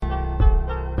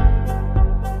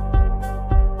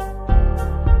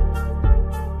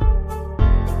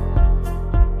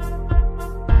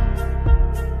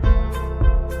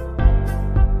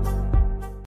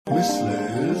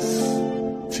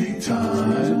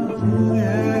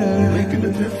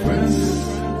difference,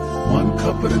 one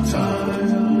cup at a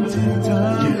time.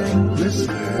 Yeah, this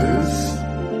is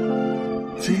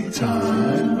tea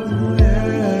time.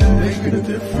 Yeah, making a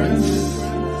difference,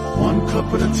 one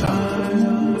cup at a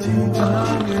time.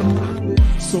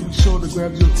 So be sure to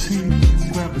grab your tea,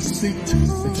 grab a seat,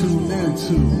 and tune in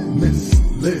to Miss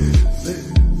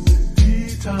Liz.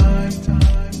 Tea time,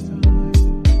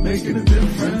 making a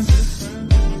difference,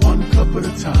 one cup at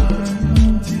a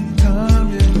time. Tea time,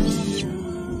 yeah.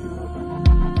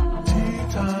 Tea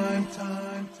time,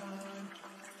 time, time.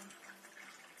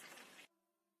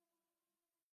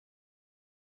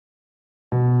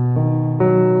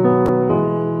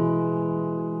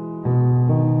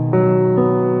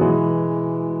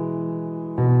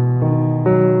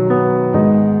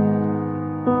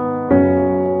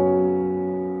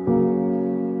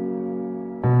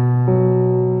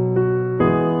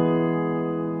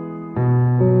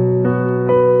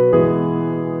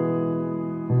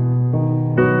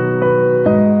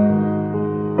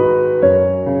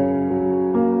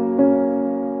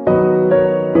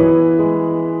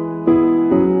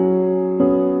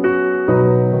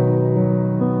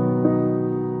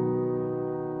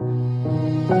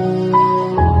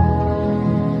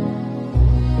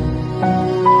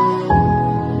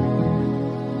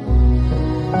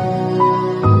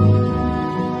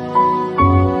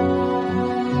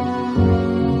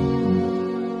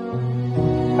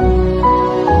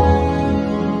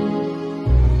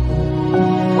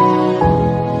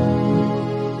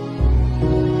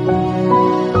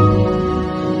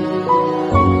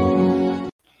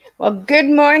 Well, good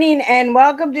morning and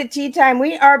welcome to Tea Time.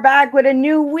 We are back with a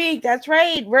new week. That's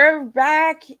right. We're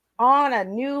back on a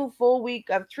new full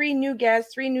week of 3 new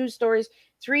guests, 3 new stories,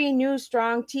 3 new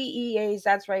strong TEAs.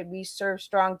 That's right. We serve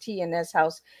strong tea in this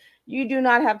house. You do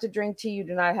not have to drink tea. You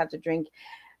do not have to drink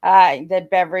the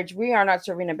beverage. We are not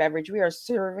serving a beverage. We are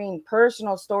serving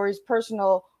personal stories,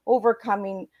 personal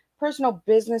overcoming, personal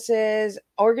businesses,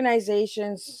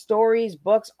 organizations, stories,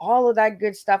 books, all of that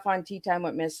good stuff on Tea Time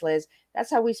with Miss Liz. That's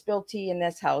how we spill tea in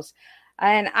this house.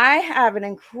 And I have an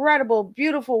incredible,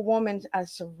 beautiful woman, a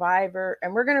survivor,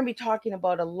 and we're going to be talking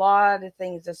about a lot of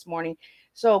things this morning.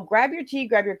 So grab your tea,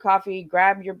 grab your coffee,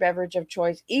 grab your beverage of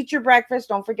choice, eat your breakfast.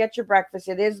 Don't forget your breakfast.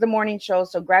 It is the morning show.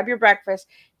 So grab your breakfast,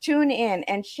 tune in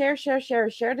and share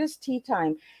this tea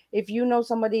time. If you know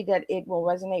somebody that it will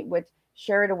resonate with,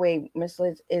 share it away. Miss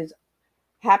Liz is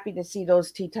happy to see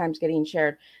those tea times getting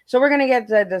shared. So we're going to get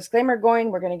the disclaimer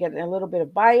going. We're going to get a little bit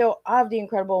of bio of the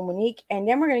incredible Monique, and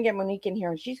then we're going to get Monique in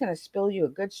here, and she's going to spill you a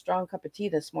good strong cup of tea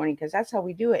this morning because that's how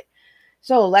we do it.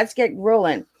 So let's get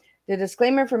rolling. The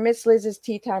disclaimer for Miss Liz's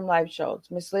Tea Time live shows.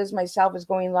 Miss Liz myself is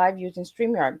going live using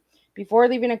StreamYard. Before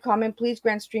leaving a comment, please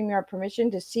grant StreamYard permission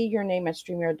to see your name at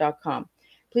StreamYard.com.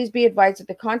 Please be advised that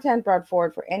the content brought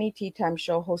forward for any Tea Time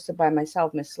show hosted by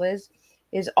myself, Miss Liz,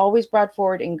 is always brought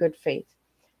forward in good faith.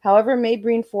 However, may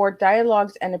bring forward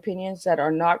dialogues and opinions that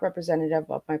are not representative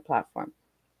of my platform.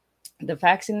 The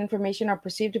facts and information are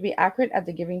perceived to be accurate at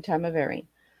the given time of airing.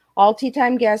 All Tea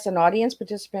Time guests and audience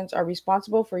participants are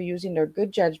responsible for using their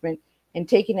good judgment and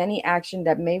taking any action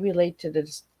that may relate to the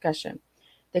discussion.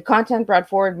 The content brought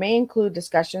forward may include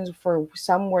discussions for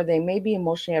some where they may be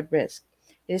emotionally at risk.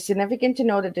 It is significant to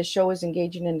know that the show is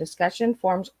engaging in discussion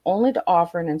forums only to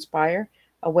offer and inspire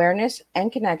awareness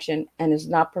and connection and is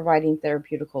not providing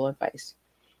therapeutical advice.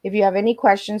 If you have any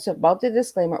questions about the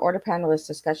disclaimer or the panelist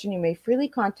discussion, you may freely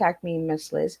contact me,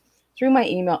 Miss Liz, through my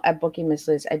email at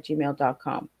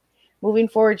bookingmissliz@gmail.com. Moving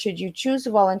forward, should you choose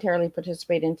to voluntarily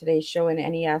participate in today's show in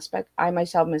any aspect, I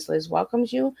myself, Miss Liz,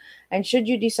 welcomes you. And should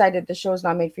you decide that the show is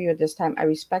not made for you at this time, I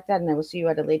respect that, and I will see you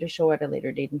at a later show at a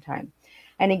later date and time.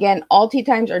 And again, all tea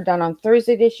times are done on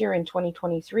Thursday this year in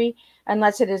 2023,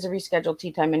 unless it is a rescheduled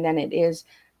tea time, and then it is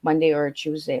Monday or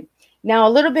Tuesday. Now, a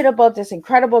little bit about this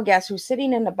incredible guest who's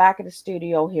sitting in the back of the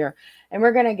studio here, and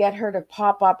we're going to get her to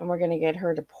pop up, and we're going to get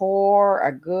her to pour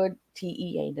a good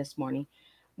TEA this morning.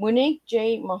 Monique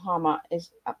J Muhammad is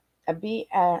a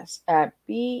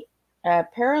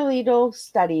Paralegal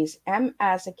Studies,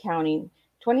 MS Accounting,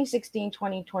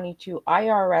 2016-2022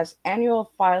 IRS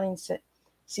Annual Filing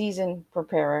Season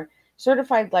Preparer,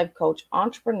 Certified Life Coach,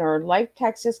 Entrepreneur, Life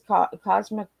Texas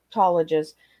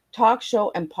Cosmetologist, talk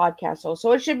show, and podcast host.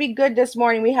 So it should be good this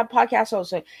morning. We have podcast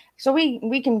hosts, so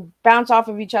we can bounce off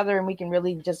of each other and we can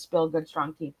really just spill good,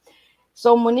 strong tea.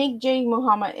 So Monique J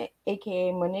Muhammad,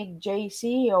 aka Monique J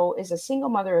CEO, is a single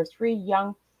mother of 3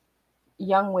 young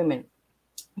women,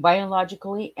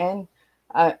 biologically and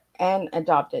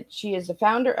adopted. She is the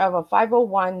founder of a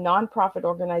 501 nonprofit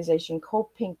organization,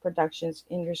 Cope Pink Productions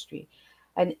Industry,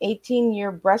 an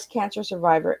 18-year breast cancer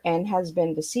survivor, and has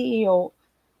been the CEO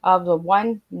of the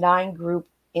 1-9 Group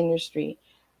industry,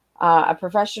 a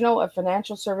professional of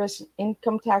financial service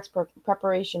income tax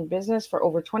preparation business for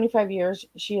over 25 years.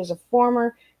 She is a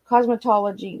former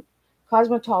cosmetology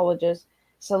cosmetologist,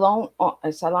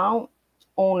 salon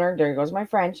owner, there goes my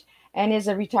French, and is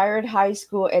a retired high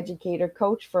school educator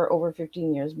coach for over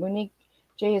 15 years. Monique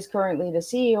J is currently the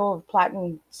CEO of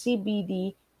Platinum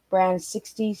CBD brand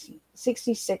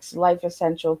 66 Life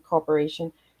Essential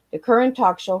Corporation, the current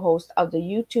talk show host of the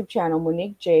YouTube channel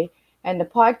Monique J, and the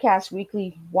podcast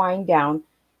Weekly Wind Down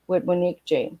with Monique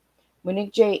J.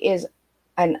 Monique J is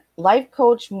a life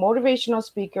coach, motivational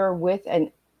speaker with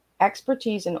an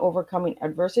expertise in overcoming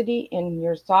adversity in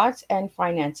your thoughts and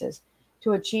finances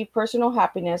to achieve personal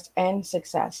happiness and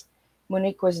success.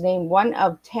 Monique was named one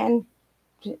of 10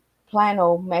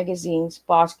 Plano magazine's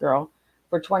Boss Girl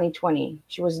for 2020.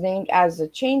 She was named as the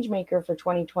change maker for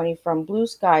 2020 from Blue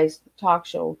Skies talk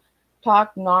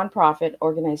nonprofit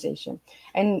organization.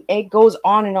 And it goes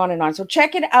on and on and on. So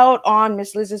check it out on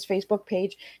Miss Liz's Facebook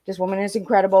page. This woman is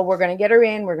incredible. We're going to get her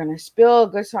in. We're going to spill a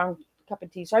good song, cup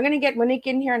of tea. So I'm going to get Monique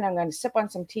in here and I'm going to sip on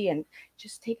some tea and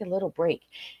just take a little break.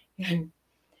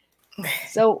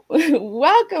 So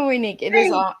welcome, Monique. It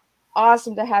is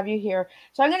awesome to have you here.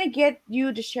 So I'm going to get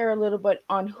you to share a little bit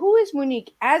on who is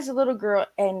Monique as a little girl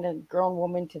and a grown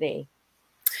woman today.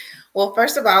 Well,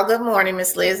 first of all, good morning,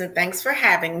 Miss Liz, and thanks for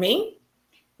having me.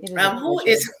 Who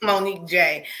is Monique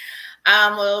J?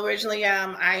 Well, originally,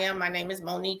 my name is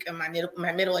Monique, and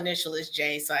my middle initial is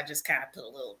J, so I just kind of put a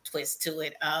little twist to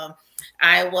it.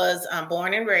 I was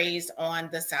born and raised on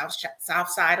the south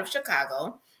side of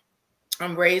Chicago.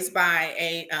 I'm raised by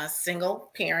a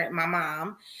single parent, my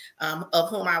mom, of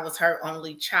whom I was her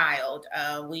only child.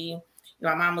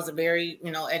 My mom was a very,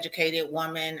 educated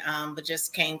woman, but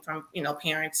just came from,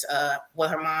 parents with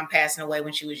her mom passing away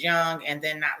when she was young and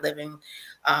then not living,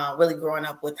 really growing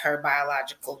up with her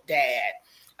biological dad.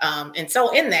 And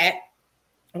so in that,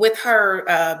 with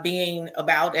her being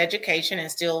about education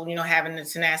and still, having the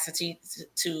tenacity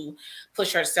to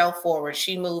push herself forward,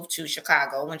 she moved to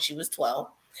Chicago when she was 12.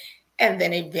 And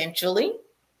then eventually,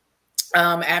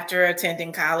 after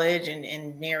attending college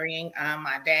and marrying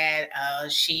my dad,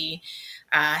 she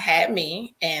had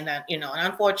me. And, and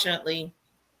unfortunately,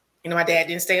 my dad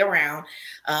didn't stay around.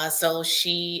 So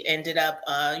she ended up,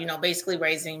 basically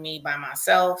raising me by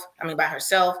herself,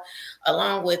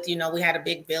 along with, we had a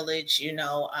big village,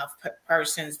 of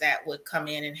persons that would come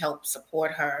in and help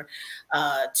support her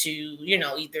to,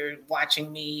 either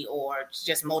watching me or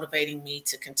just motivating me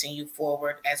to continue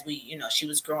forward as she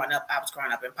was growing up. I was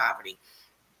growing up in poverty.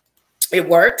 It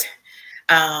worked.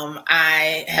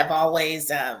 I have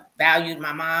always valued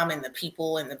my mom and the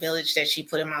people in the village that she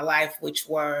put in my life, which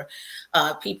were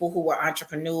people who were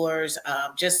entrepreneurs,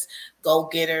 just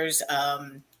go-getters,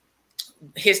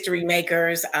 history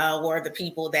makers, were the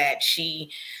people that she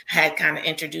had kind of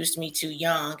introduced me to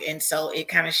young. And so it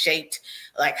kind of shaped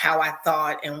like how I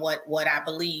thought and what I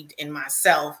believed in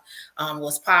myself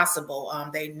was possible.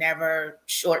 They never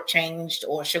shortchanged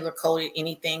or sugarcoated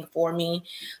anything for me.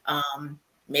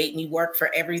 Made me work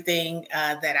for everything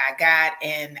that I got.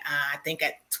 And I think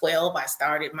at 12, I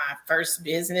started my first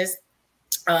business.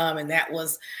 And that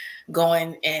was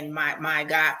going, and my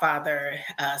godfather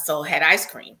had an ice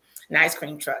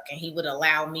cream truck, and he would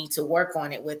allow me to work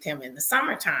on it with him in the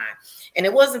summertime. And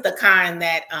it wasn't the kind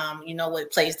that,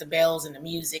 would plays the bells and the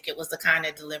music. It was the kind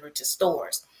that delivered to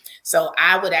stores. So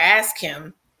I would ask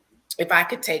him if I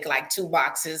could take like 2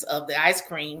 boxes of the ice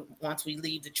cream once we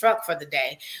leave the truck for the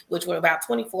day, which were about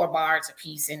 24 bars a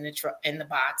piece in the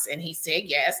box. And he said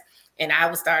yes. And I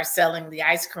would start selling the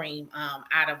ice cream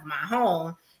out of my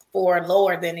home for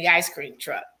lower than the ice cream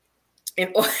truck in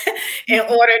order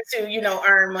to,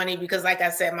 earn money. Because like I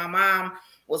said, my mom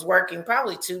was working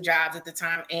probably 2 jobs at the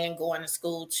time and going to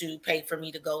school to pay for me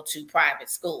to go to private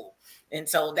school. And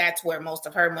so that's where most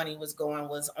of her money was going,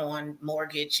 was on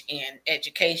mortgage and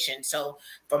education. So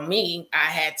for me, I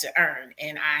had to earn,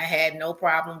 and I had no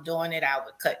problem doing it. I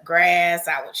would cut grass,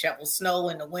 I would shovel snow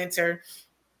in the winter,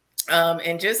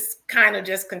 and just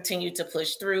continue to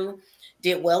push through.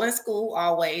 Did well in school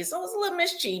always. I was a little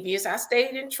mischievous. I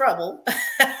stayed in trouble,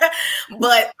 but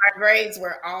my grades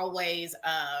were always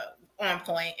on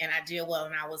point, and I did well.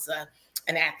 And I was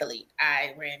an athlete.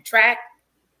 I ran track,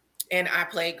 and I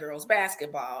played girls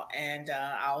basketball, and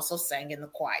I also sang in the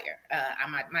choir.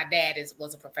 My dad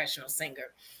was a professional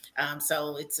singer,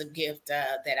 so it's a gift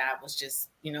that I was just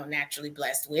naturally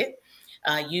blessed with.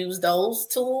 Use those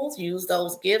tools, use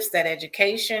those gifts, that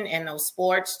education and those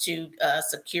sports to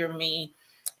secure me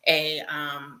a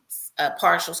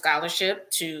partial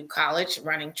scholarship to college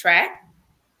running track.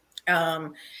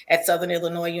 at Southern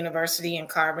Illinois University in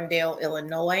Carbondale,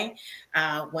 Illinois.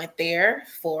 Went there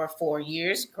for 4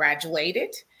 years,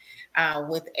 graduated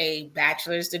with a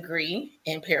bachelor's degree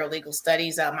in paralegal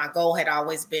studies. My goal had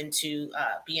always been to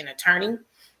be an attorney.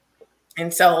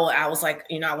 And so I was like,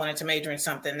 I wanted to major in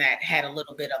something that had a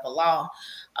little bit of a law,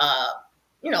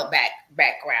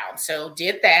 background. So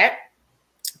did that.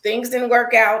 Things didn't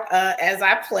work out as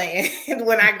I planned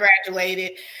when I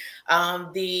graduated.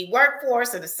 The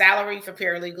workforce or the salary for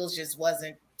paralegals just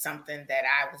wasn't something that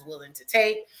I was willing to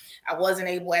take. I wasn't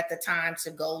able at the time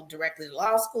to go directly to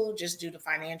law school just due to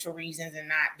financial reasons and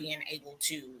not being able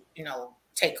to,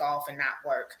 take off and not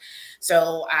work.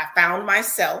 So I found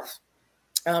myself.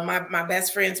 My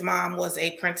best friend's mom was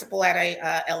a principal at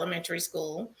a elementary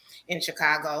school in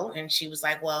Chicago, and she was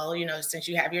like, "Well, since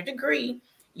you have your degree,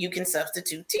 you can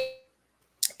substitute teach."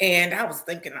 And I was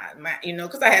thinking,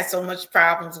 because I had so much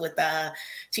problems with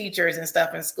teachers and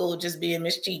stuff in school, just being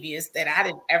mischievous, that I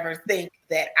didn't ever think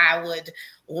that I would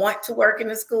want to work in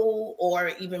the school or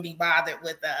even be bothered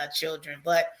with children.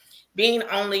 But being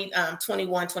only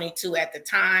 21, 22 at the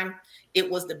time, it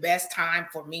was the best time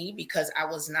for me because I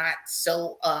was not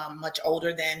so much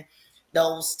older than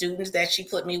those students that she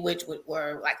put me with, which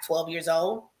were like 12 years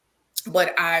old.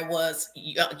 But I was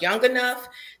young enough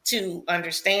to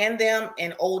understand them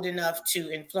and old enough to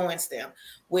influence them,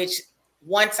 which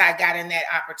once I got in that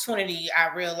opportunity,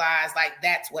 I realized like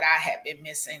that's what I had been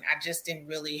missing. I just didn't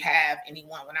really have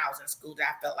anyone when I was in school that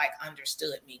I felt like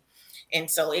understood me. And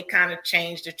so it kind of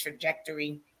changed the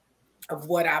trajectory of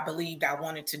what I believed I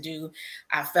wanted to do.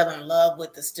 I fell in love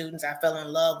with the students. I fell in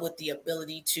love with the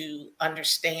ability to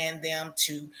understand them,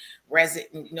 to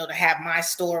to have my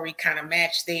story kind of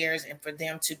match theirs, and for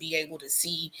them to be able to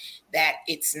see that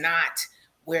it's not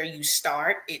where you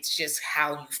start, it's just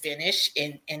how you finish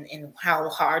and how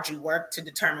hard you work to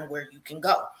determine where you can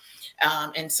go.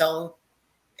 And so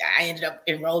I ended up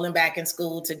enrolling back in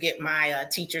school to get my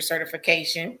teacher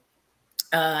certification.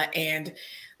 And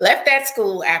left that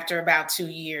school after about 2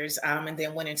 years, and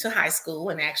then went into high school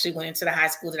and actually went into the high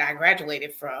school that I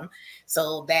graduated from.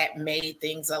 So that made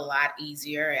things a lot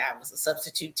easier. I was a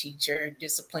substitute teacher,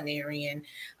 disciplinarian,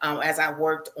 as I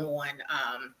worked on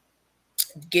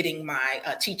getting my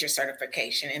teacher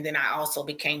certification. And then I also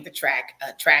became the track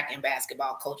and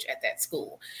basketball coach at that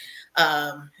school.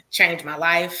 Changed my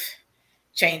life,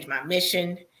 changed my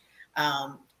mission.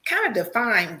 Kind of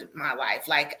defined my life.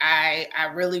 Like I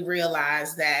really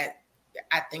realized that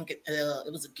I think it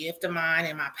was a gift of mine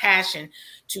and my passion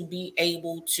to be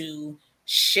able to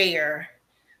share,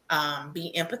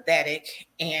 be empathetic,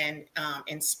 and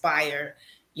inspire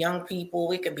young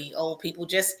people. It could be old people,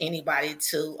 just anybody,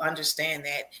 to understand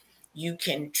that you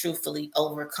can truthfully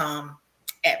overcome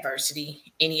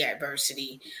adversity, any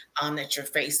adversity that you're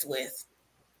faced with,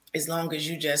 as long as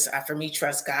you just, for me,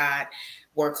 trust God,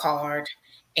 work hard,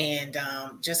 and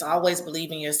just always believe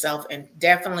in yourself, and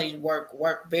definitely work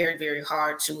very, very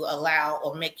hard to allow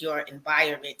or make your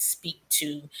environment speak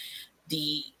to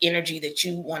the energy that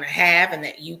you want to have and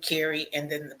that you carry, and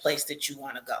then the place that you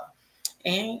want to go.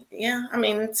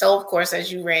 And so of course, as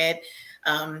you read,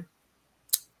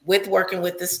 with working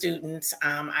with the students,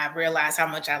 I realized how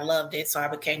much I loved it. So I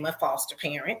became a foster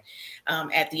parent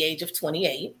at the age of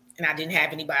 28. And I didn't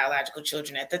have any biological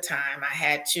children at the time. I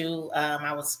had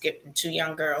I was skipping 2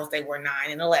 young girls. They were 9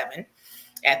 and 11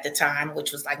 at the time,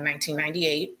 which was like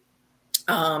 1998.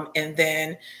 And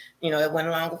then, it went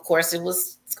along. Of course, it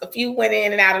was a few went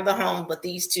in and out of the home, but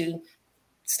these 2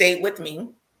 stayed with me.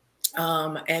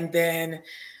 And then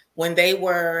when they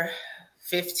were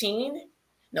 14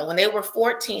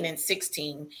 and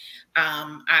 16,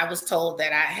 I was told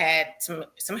that I had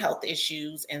some health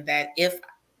issues, and that if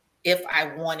I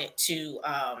wanted to,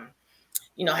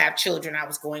 have children, I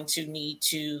was going to need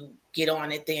to get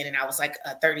on it then. And I was like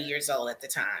 30 years old at the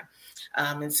time.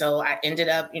 And so I ended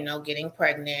up, getting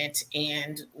pregnant,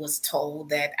 and was told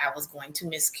that I was going to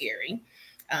miscarry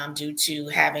due to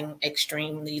having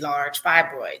extremely large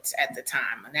fibroids at the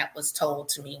time. And that was told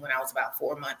to me when I was about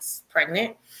 4 months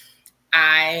pregnant.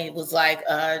 I was like,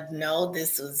 no,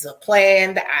 this was a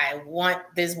plan. I want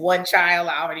this one child.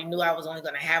 I already knew I was only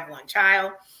going to have one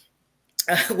child.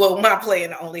 Well, my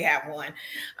plan to only have one.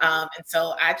 And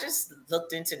so I just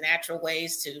looked into natural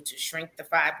ways to shrink the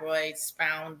fibroids,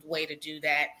 found a way to do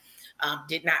that.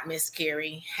 Did not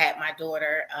miscarry, had my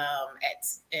daughter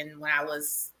when I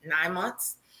was 9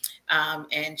 months.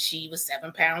 And she was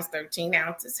 7 pounds, 13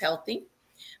 ounces healthy.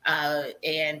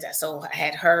 And so I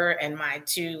had her and my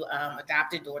 2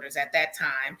 adopted daughters at that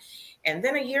time. And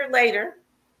then a year later,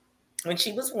 when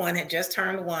she was 1, had just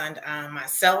turned 1,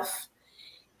 myself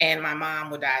and my mom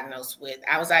were diagnosed with,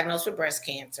 I was diagnosed with breast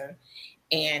cancer,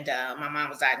 and my mom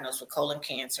was diagnosed with colon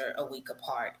cancer a week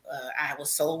apart. I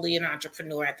was solely an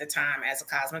entrepreneur at the time as a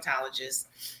cosmetologist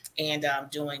and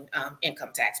doing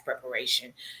income tax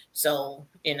preparation. So,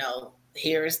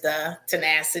 here's the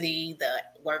tenacity, the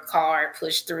work hard,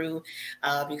 push through,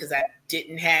 because I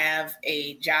didn't have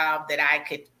a job that I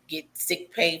could get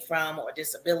sick pay from or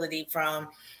disability from.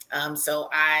 So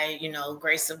I,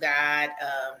 grace of God,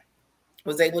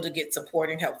 was able to get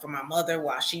support and help from my mother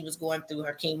while she was going through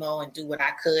her chemo and do what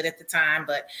I could at the time.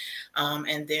 But,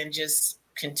 and then just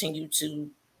continue to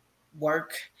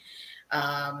work.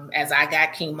 As I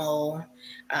got chemo,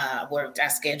 worked, I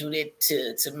scheduled it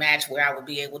to match where I would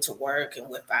be able to work, and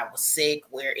if I was sick,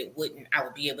 where it wouldn't, I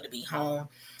would be able to be home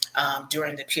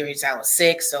during the periods I was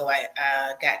sick. So I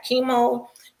got chemo.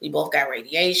 We both got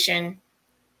radiation.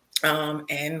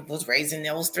 And was raising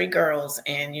those three girls.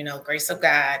 And, grace of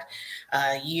God,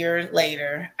 a year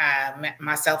later,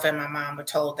 myself and my mom were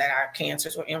told that our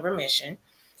cancers were in remission.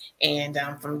 And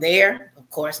from there, of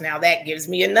course, now that gives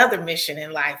me another mission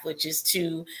in life, which is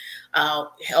to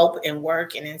help and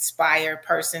work and inspire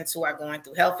persons who are going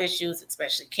through health issues,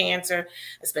 especially cancer,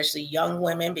 especially young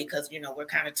women, because, we're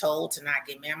kind of told to not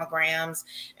get mammograms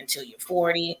until you're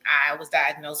 40. I was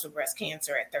diagnosed with breast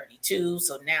cancer at 32.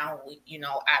 So now,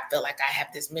 I feel like I have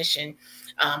this mission,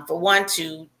 for one,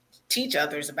 to teach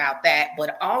others about that,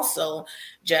 but also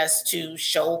just to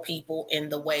show people in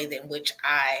the way in which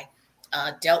I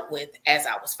dealt with as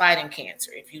I was fighting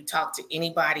cancer. If you talk to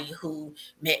anybody who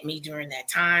met me during that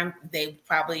time, they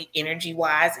probably, energy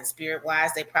wise and spirit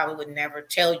wise, they probably would never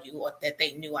tell you that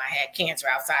they knew I had cancer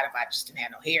outside of I just didn't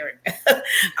have no hair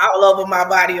all over my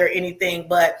body or anything.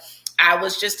 But I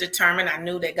was just determined. I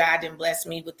knew that God didn't bless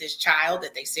me with this child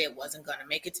that they said wasn't going to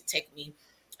make it, to take me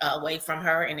away from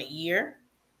her in a year.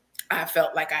 I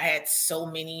felt like I had so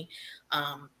many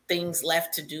things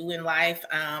left to do in life.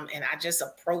 And I just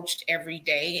approached every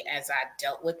day as I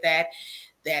dealt with that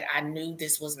I knew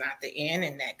this was not the end,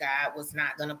 and that God was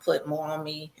not going to put more on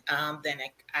me than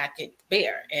I could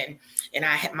bear. And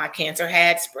my cancer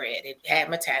had spread. It had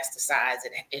metastasized.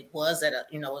 It was at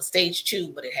a stage 2,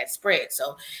 but it had spread.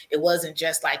 So it wasn't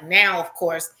just like now, of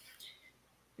course.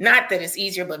 Not that it's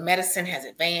easier, but medicine has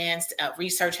advanced,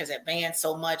 research has advanced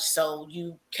so much, so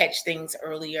you catch things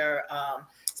earlier,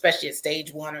 especially at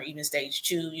stage 1 or even stage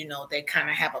 2. They kind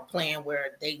of have a plan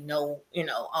where they know,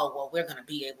 oh, well, we're going to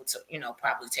be able to,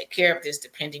 probably take care of this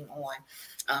depending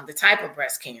on the type of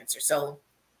breast cancer. So,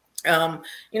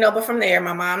 but from there,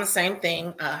 my mom, the same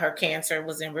thing. Her cancer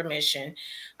was in remission.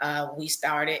 We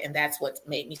started, and that's what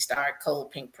made me start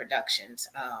Cold Pink Productions,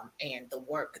 and the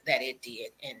work that it did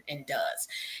and does.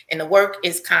 And the work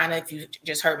is kind of, if you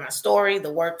just heard my story,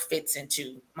 the work fits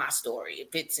into my story.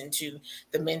 It fits into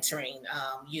the mentoring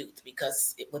youth,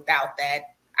 because without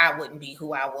that, I wouldn't be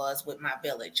who I was with my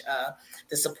village.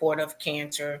 The support of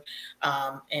cancer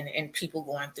and people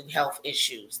going through health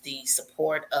issues, the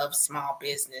support of small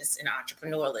business and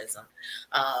entrepreneurialism,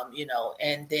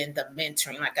 and then the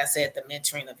mentoring, like I said, the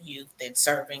mentoring of youth and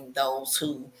serving those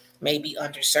who may be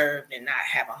underserved and not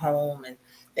have a home and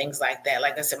things like that.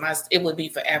 Like I said, it would be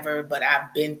forever, but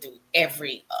I've been through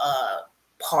every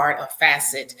part or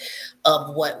facet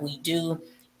of what we do.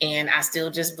 And I still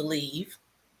just believe,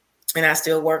 and I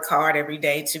still work hard every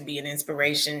day to be an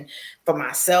inspiration for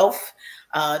myself,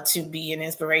 to be an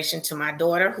inspiration to my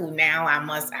daughter, who now I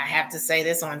have to say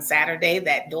this, on Saturday,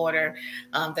 that daughter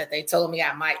that they told me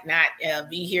I might not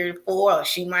be here for, or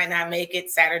she might not make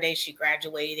it. Saturday, she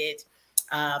graduated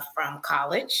from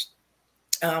college.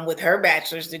 With her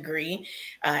bachelor's degree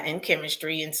in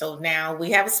chemistry. And so now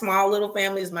we have a small little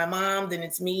family. It's my mom, then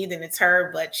it's me, then it's her,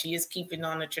 but she is keeping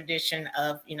on the tradition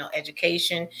of,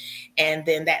 education. And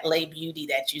then that Lay Beauty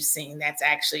that you've seen, that's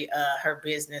actually her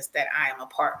business that I am a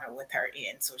partner with her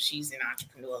in. So she's in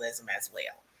entrepreneurialism as well.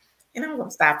 And I'm going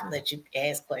to stop and let you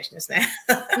ask questions now.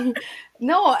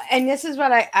 No, and this is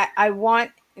what I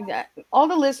want all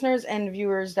the listeners and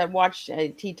viewers that watch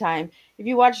Tea Time. If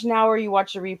you watch now or you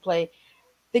watch the replay,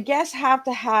 the guests have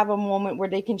to have a moment where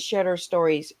they can share their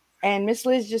stories. And Miss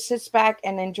Liz just sits back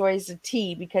and enjoys the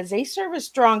tea, because they serve a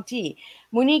strong tea.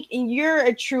 Monique, you're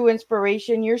a true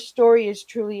inspiration. Your story is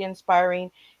truly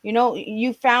inspiring.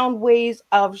 You found ways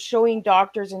of showing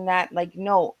doctors and that, like,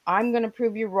 no, I'm going to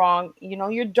prove you wrong.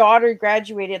 Your daughter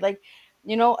graduated, like,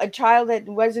 a child that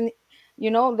wasn't,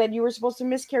 that you were supposed to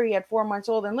miscarry at 4 months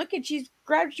old. And look at, she's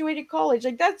graduated college.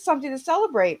 Like, that's something to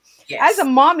celebrate. As a Yes.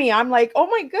 mommy, I'm like, oh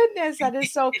my goodness, that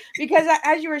is so, because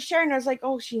as you were sharing, I was like,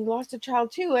 oh, she lost a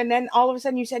child too. And then all of a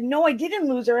sudden you said, no, I didn't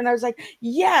lose her. And I was like,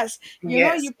 yes,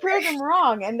 Yes. you proved them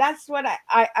wrong. And that's what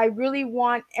I really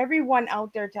want everyone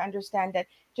out there to understand, that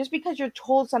just because you're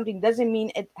told something doesn't mean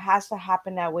it has to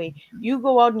happen that way. You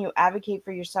go out and you advocate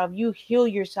for yourself, you heal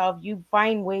yourself, you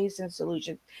find ways and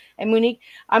solutions. And Monique,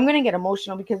 I'm going to get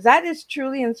emotional because that is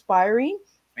truly inspiring.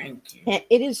 Thank you. And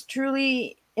it is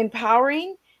truly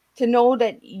empowering to know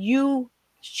that you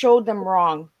showed them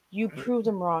wrong. You proved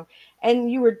them wrong. And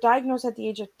you were diagnosed at the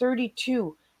age of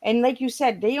 32. And like you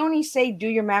said, they only say do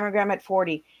your mammogram at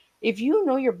 40. If you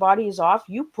know your body is off,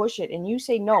 you push it and you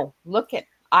say, no, look it,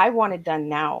 I want it done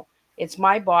now. It's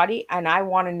my body and I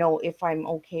want to know if I'm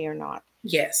okay or not.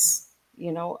 Yes.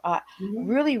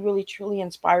 Really, really, truly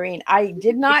inspiring. I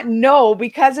did not know,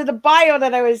 because of the bio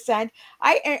that I was sent.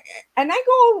 I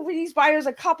go over these bios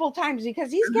a couple times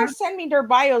because these guys send me their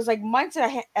bios like months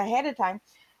ahead of time.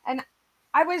 And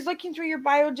I was looking through your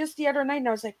bio just the other night and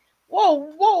I was like, whoa,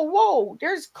 whoa, whoa,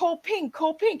 there's Coal Pink.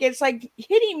 It's like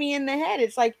hitting me in the head.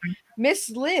 It's like, Miss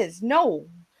Liz, no,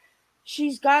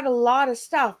 she's got a lot of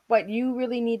stuff, but you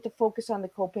really need to focus on the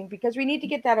coping, because we need to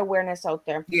get that awareness out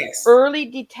there. Yes. Early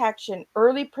detection,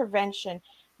 early prevention.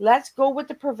 Let's go with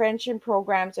the prevention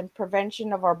programs and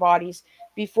prevention of our bodies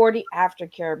before the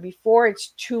aftercare, before it's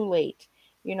too late.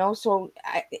 So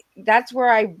that's where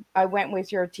I went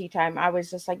with your tea time. I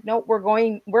was just like, no, we're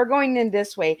going in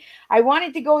this way. I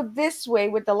wanted to go this way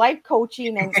with the life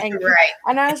coaching Right.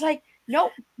 and I was like,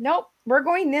 nope, we're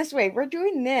going this way. We're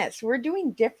doing this. We're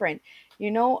doing different,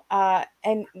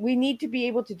 and we need to be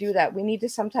able to do that. We need to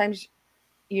sometimes,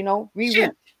 reroute,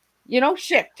 Shift.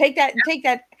 shift, take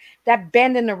that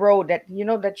bend in the road that,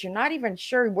 that you're not even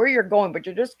sure where you're going, but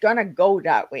you're just gonna go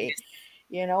that way,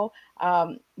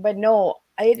 but no,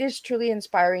 it is truly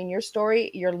inspiring. Your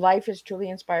story, your life is truly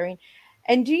inspiring.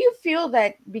 And do you feel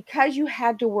that because you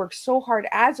had to work so hard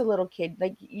as a little kid,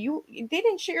 like they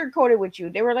didn't sugarcoat it with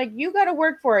you, they were like, you got to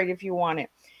work for it if you want it.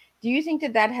 Do you think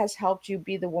that has helped you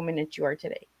be the woman that you are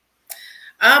today?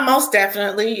 Most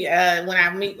definitely.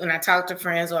 When I talk to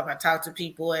friends, or if I talk to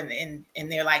people and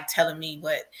they're like telling me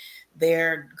what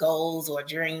their goals or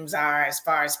dreams are, as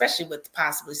far, especially with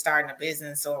possibly starting a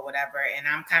business or whatever. And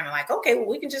I'm kind of like, okay, well,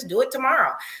 we can just do it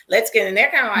tomorrow. Let's get in.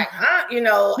 They're kind of like, huh?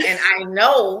 And I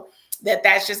know that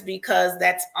that's just because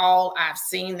that's all I've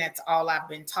seen. That's all I've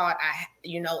been taught.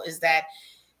 Is that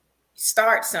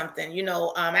start something,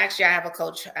 actually I have a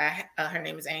coach, her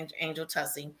name is Angel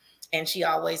Tussey, and she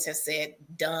always has said,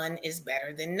 done is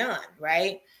better than none.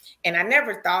 Right. And I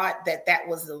never thought that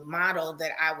was the model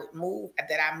that I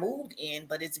moved in,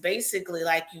 but it's basically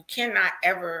like, you cannot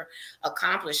ever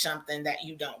accomplish something that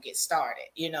you don't get started.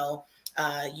 You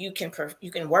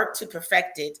can work to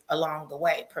perfect it along the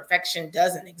way. Perfection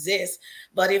doesn't exist,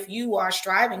 but if you are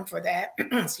striving for that,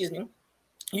 excuse me,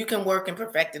 you can work and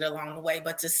perfect it along the way.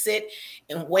 But to sit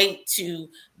and wait to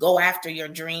go after your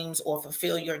dreams or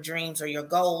fulfill your dreams or your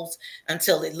goals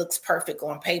until it looks perfect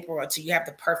on paper, or until you have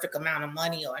the perfect amount of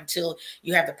money, or until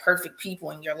you have the perfect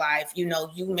people in your life, you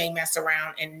may mess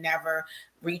around and never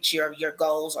reach your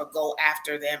goals or go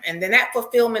after them. And then that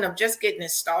fulfillment of just getting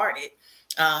it started,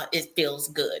 it feels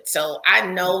good. So I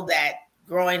know that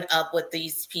growing up with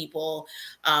these people,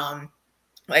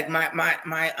 like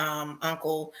my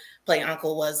uncle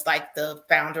was like the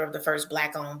founder of the first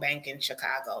Black-owned bank in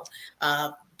Chicago,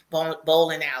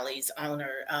 bowling alleys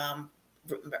owner,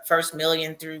 first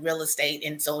million through real estate.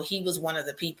 And so he was one of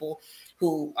the people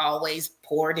who always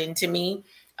poured into me,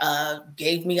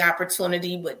 gave me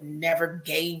opportunity, but never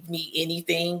gave me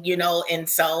anything,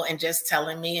 and just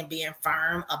telling me and being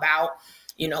firm about,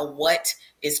 what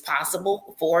is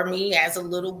possible for me as a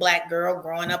little Black girl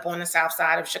growing up on the South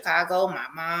Side of Chicago. My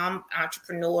mom,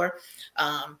 entrepreneur,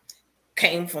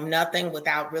 came from nothing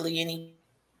without really any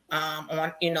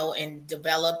and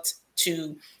developed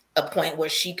to a point where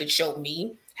she could show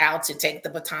me how to take the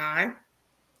baton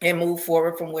and move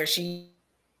forward from where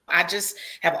I just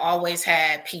have always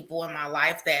had people in my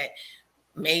life that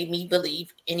made me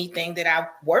believe anything that I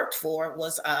worked for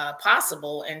was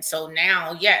possible. And so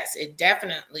now, yes, it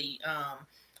definitely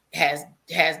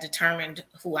has determined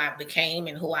who I became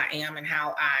and who I am and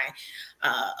how I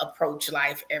approach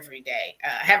life every day.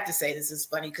 I have to say, this is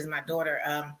funny because my daughter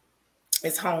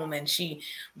is home, and she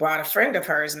brought a friend of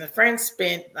hers, and the friend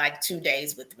spent like 2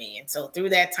 days with me. And so through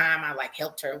that time, I like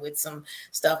helped her with some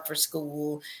stuff for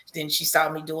school. Then she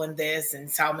saw me doing this and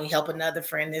saw me help another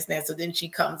friend, this and that. So then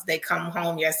they come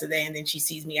home yesterday, and then she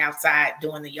sees me outside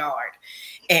doing the yard.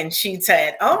 And she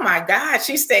said, "Oh my God,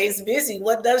 she stays busy.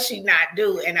 What does she not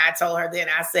do?" And I told her then,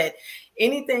 I said,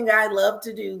 "Anything I love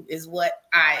to do is what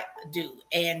I do.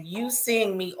 And you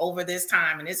seeing me over this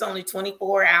time, and it's only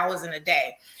 24 hours in a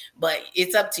day, but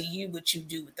it's up to you what you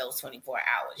do with those 24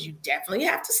 hours. You definitely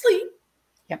have to sleep.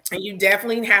 Yep. And you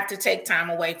definitely have to take time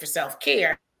away for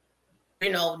self-care.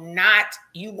 Not,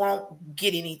 you won't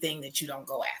get anything that you don't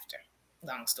go after.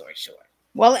 Long story short."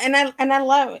 Well, and I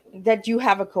love that you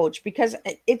have a coach, because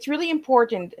it's really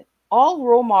important. All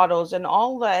role models and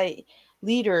all the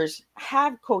leaders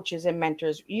have coaches and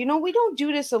mentors. We don't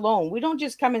do this alone. We don't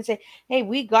just come and say, "Hey,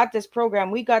 we got this program,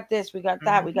 we got this, we got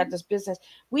that, we got Mm-hmm. this business."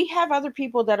 We have other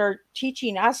people that are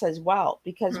teaching us as well,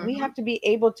 because we Mm-hmm. have to be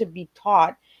able to be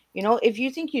taught. If you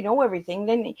think you know everything,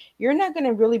 then you're not going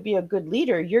to really be a good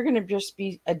leader. You're going to just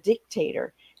be a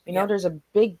dictator. Yep. There's a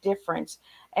big difference.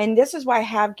 And this is why I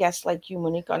have guests like you,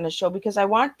 Monique, on the show, because I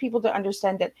want people to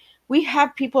understand that we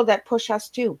have people that push us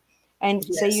too and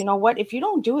say, Yes. you know what, if you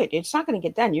don't do it, it's not going to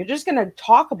get done. You're just going to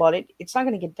talk about it. It's not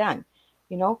going to get done.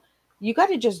 You know, you got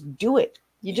to just do it.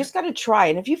 You Yep. just got to try.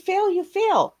 And if you fail, you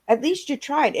fail. At least you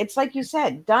tried. It's like you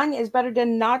said, done is better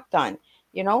than not done.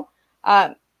 You know,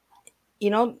 uh,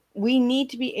 we need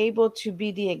to be able to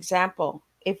be the example.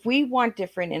 If we want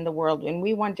different in the world and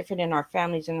we want different in our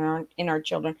families and in our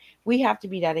children, we have to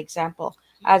be that example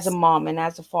as a Yes. mom and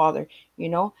as a father,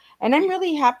 and I'm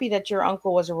really happy that your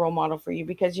uncle was a role model for you,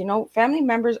 because family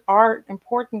members are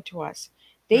important to us.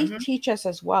 They Mm-hmm. teach us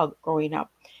as well growing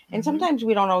up. And Mm-hmm. sometimes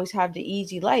we don't always have the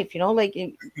easy life, like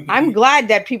I'm glad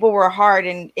that people were hard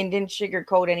and didn't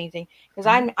sugarcoat anything, because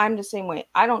Mm-hmm. I'm the same way.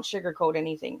 I don't sugarcoat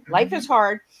anything. Life is Mm-hmm.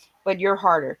 hard, but you're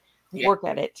harder. Yeah. Work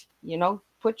at it,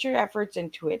 put your efforts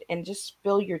into it and just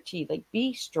spill your tea. Like,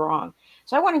 be strong.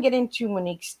 So I want to get into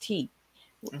Monique's tea.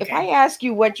 If I Okay. ask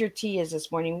you what your tea is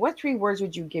this morning, what three words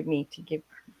would you give me to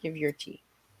give your tea?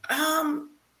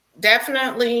 Um,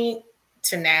 Definitely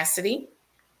tenacity.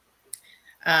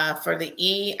 For the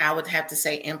E, I would have to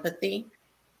say empathy.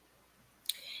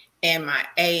 And my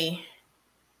A,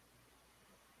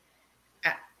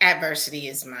 adversity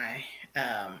is my,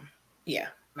 yeah,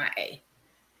 my A.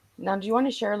 Now, do you want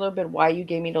to share a little bit why you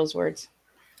gave me those words?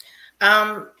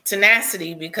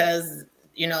 Tenacity, because,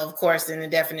 of course, in the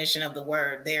definition of the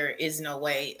word, there is no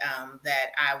way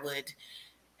that I would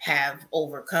have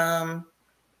overcome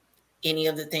any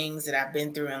of the things that I've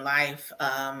been through in life.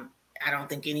 I don't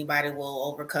think anybody will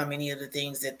overcome any of the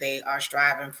things that they are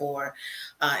striving for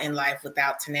in life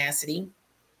without tenacity.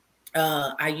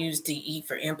 I use the E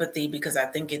for empathy because I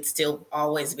think it's still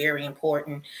always very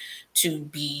important to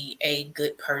be a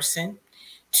good person,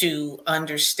 to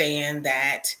understand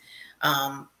that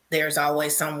there's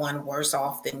always someone worse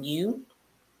off than you,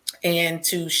 and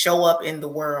to show up in the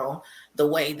world the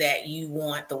way that you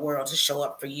want the world to show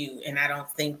up for you. And I don't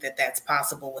think that that's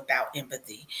possible without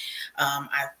empathy.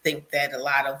 I think that a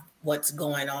lot of what's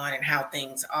going on and how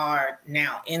things are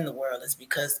now in the world is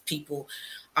because people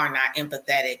are not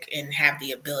empathetic and have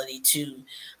the ability to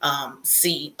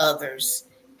see others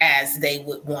as they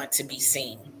would want to be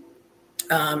seen.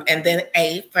 And then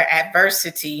A for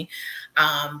adversity.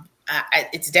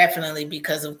 It's definitely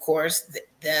because, of course,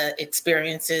 the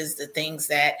experiences, the things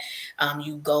that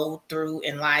you go through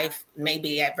in life,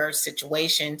 maybe adverse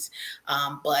situations.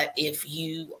 But if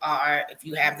you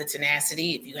have the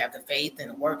tenacity, if you have the faith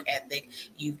and the work ethic,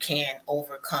 you can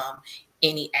overcome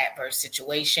any adverse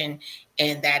situation.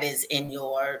 And that is in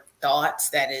your thoughts,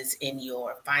 that is in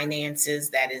your finances,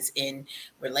 that is in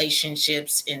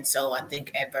relationships. And so I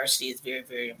think adversity is very,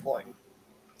 very important.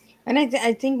 And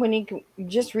I think when you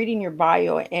just reading your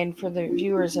bio, and for the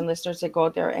viewers and listeners that go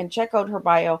out there and check out her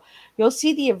bio, you'll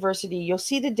see the adversity. You'll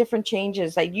see the different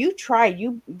changes. Like, you tried,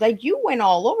 you went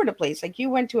all over the place. Like,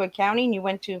 you went to accounting, you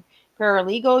went to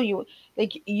paralegal,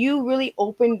 you really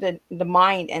opened the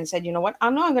mind and said, you know what,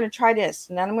 I'm going to try this,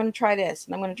 and then I'm going to try this,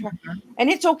 and I'm going to try. And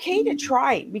it's okay to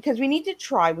try, because we need to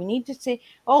try. We need to say,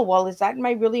 oh, well, is that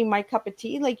really my cup of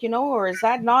tea? Like, or is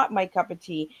that not my cup of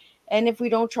tea? And if we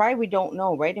don't try, we don't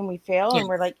know, right? And we fail, and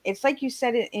we're Yes. like, it's like you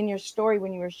said it in your story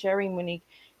when you were sharing, Monique,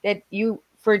 that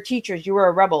for teachers, you were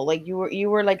a rebel. Like, you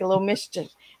were like a little mischief.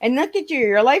 And look at you,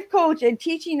 you're a life coach and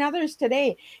teaching others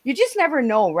today. You just never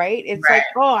know, right? It's like,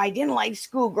 Right. oh, I didn't like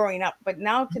school growing up, but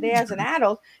now today as an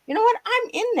adult, you know what? I'm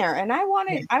in there, and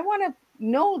Yeah. I want to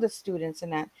know the students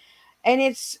in that. And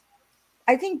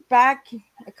I think back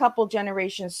a couple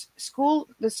generations,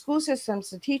 the school systems,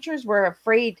 the teachers were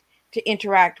afraid to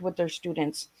interact with their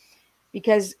students,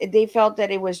 because they felt that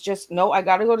it was just, no, I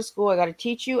got to go to school, I got to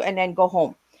teach you, and then go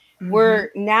home. Mm-hmm.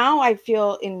 Where now I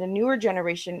feel in the newer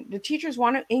generation, the teachers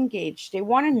want to engage, they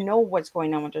want to know what's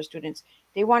going on with their students,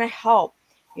 they want to help.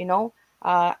 you know.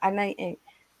 And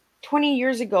 20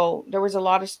 years ago, there was a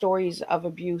lot of stories of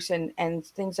abuse and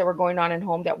things that were going on in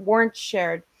home that weren't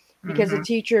shared because the Mm-hmm.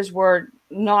 teachers were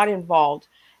not involved.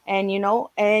 And,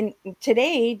 and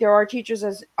today there are teachers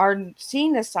as are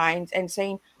seeing the signs and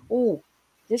saying, oh,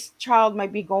 this child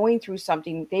might be going through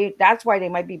something. That's why they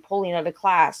might be pulling out of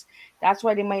class. That's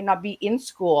why they might not be in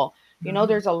school. Mm-hmm.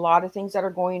 There's a lot of things that are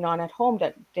going on at home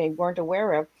that they weren't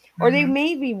aware of, or they Mm-hmm.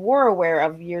 maybe were aware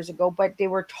of years ago, but they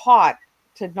were taught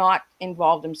to not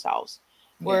involve themselves.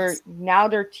 Where Yes. now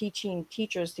they're teaching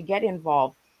teachers to get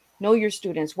involved. Know your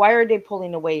students. Why are they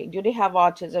pulling away? Do they have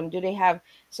autism? Do they have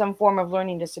some form of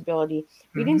learning disability?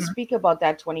 We didn't Mm-hmm. speak about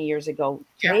that 20 years ago.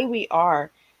 Yeah. Today we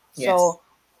are. Yes. So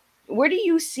where do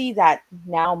you see that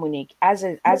now, Monique, as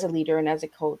a leader and as a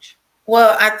coach?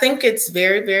 Well, I think it's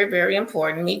very, very, very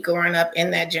important. Me growing up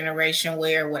in that generation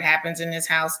where what happens in this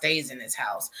house stays in this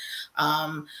house.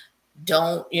 Um,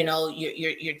 don't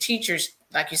your teachers,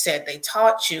 like you said, they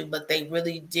taught you, but they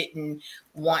really didn't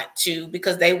want to,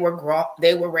 because they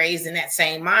were raised in that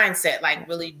same mindset, like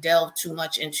really delve too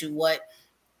much into what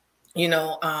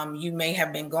you may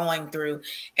have been going through.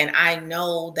 And I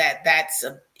know that that's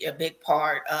a big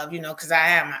part of, because I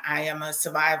am a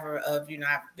survivor of,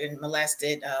 I've been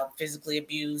molested, physically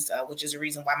abused, which is the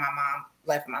reason why my mom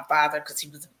left my father, because he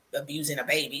was abusing a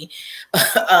baby.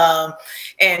 um,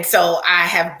 and so I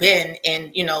have been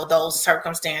in, those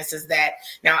circumstances that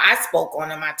now I spoke on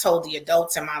them. I told the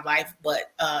adults in my life,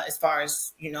 but as far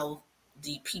as,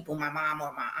 the people, my mom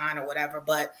or my aunt or whatever,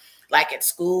 but like at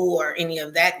school or any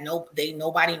of that,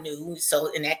 nobody knew.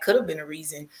 So, and that could have been a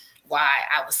reason why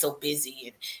I was so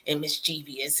busy and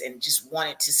mischievous and just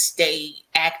wanted to stay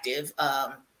active.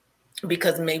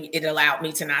 Because maybe it allowed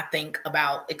me to not think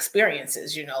about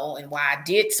experiences, and why I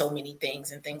did so many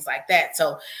things and things like that.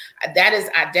 So I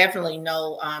definitely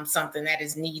know something that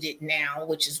is needed now,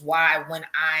 which is why when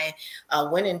I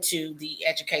went into the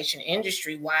education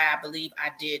industry, why I believe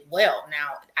I did well.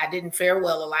 Now, I didn't fare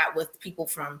well a lot with people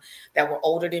that were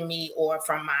older than me or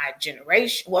from my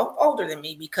generation, well, older than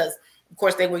me, because of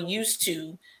course they were used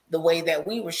to the way that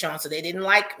we were shown. So they didn't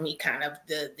like me, kind of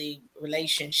the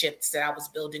relationships that I was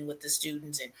building with the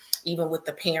students and even with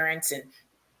the parents. And,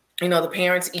 the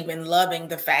parents even loving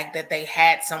the fact that they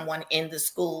had someone in the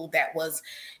school that was,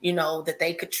 that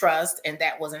they could trust and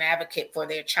that was an advocate for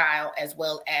their child as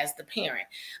well as the parent.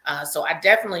 So I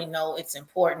definitely know it's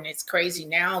important. It's crazy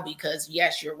now because,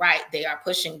 yes, you're right, they are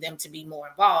pushing them to be more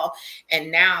involved. And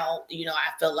now,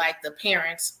 I feel like the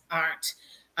parents aren't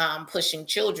pushing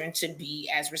children to be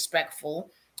as respectful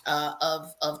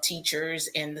of teachers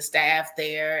and the staff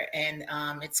there. And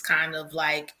it's kind of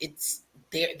like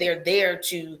they're there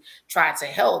to try to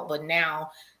help, but now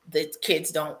the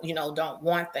kids don't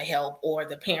want the help, or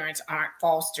the parents aren't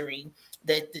fostering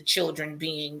the children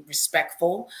being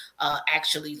respectful,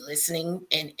 actually listening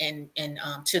and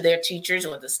to their teachers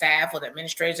or the staff or the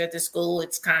administrators at the school.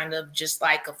 It's kind of just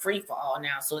like a free fall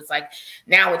now. So it's like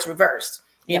now it's reversed.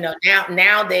 Yep.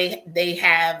 Now they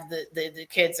have the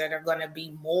kids that are going to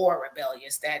be more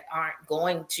rebellious, that aren't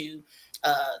going to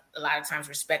a lot of times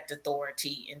respect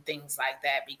authority and things like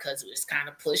that, because it's kind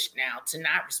of pushed now to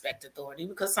not respect authority,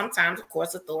 because sometimes, of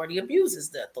course, authority abuses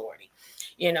the authority.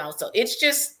 So it's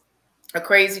just a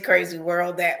crazy, crazy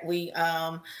world that we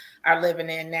are living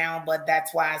in now. But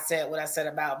that's why I said what I said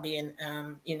about being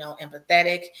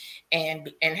empathetic and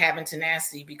having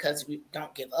tenacity, because we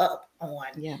don't give up on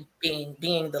Yeah.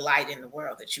 being the light in the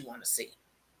world that you want to see.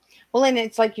 Well, and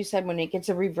it's like you said, Monique, it's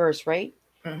a reverse, right?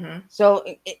 Mm-hmm. So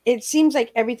it seems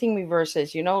like everything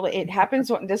reverses, it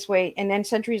happens this way, and then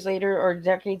centuries later or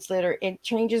decades later, it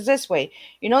changes this way.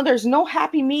 There's no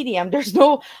happy medium. There's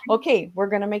no, okay, we're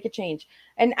going to make a change.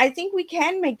 And I think we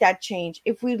can make that change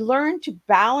if we learn to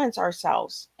balance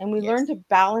ourselves and we learn Yes. to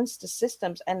balance the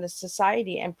systems and the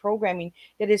society and programming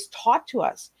that is taught to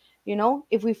us.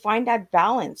 If we find that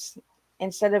balance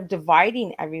instead of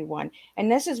dividing everyone.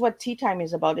 And this is what tea time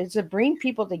is about. It's to bring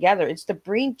people together. It's to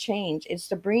bring change. It's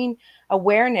to bring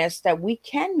awareness that we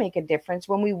can make a difference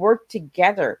when we work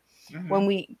together, Mm-hmm. when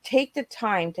we take the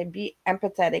time to be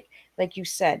empathetic, like you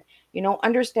said,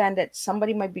 understand that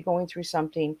somebody might be going through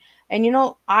something. And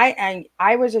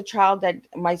I was a child that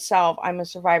myself, I'm a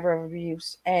survivor of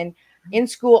abuse. And in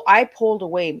school, I pulled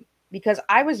away because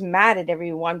I was mad at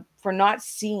everyone for not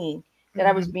seeing that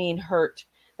I was Mm-hmm. being hurt.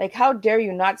 Like, how dare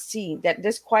you not see that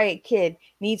this quiet kid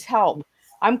needs help?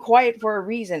 I'm quiet for a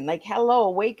reason. Like, hello,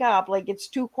 wake up. Like, it's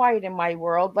too quiet in my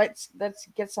world. Let's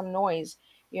get some noise,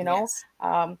 you know. Yes.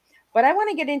 Um, but I want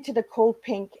to get into the cold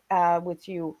pink with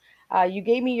you. You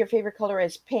gave me your favorite color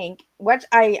as pink, which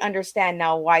I understand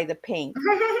now why the pink.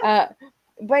 Uh,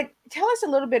 But tell us a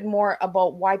little bit more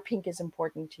about why pink is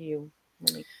important to you,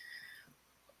 Monique.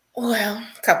 Well,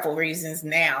 a couple reasons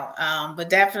now, but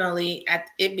definitely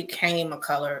it became a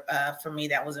color for me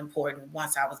that was important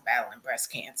once I was battling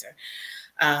breast cancer.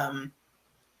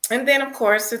 And then, of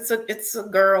course, it's a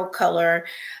girl color.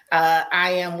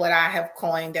 I am what I have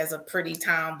coined as a pretty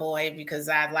tomboy because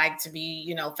I like to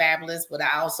be, fabulous, but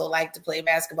I also like to play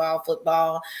basketball,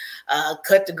 football,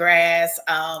 cut the grass,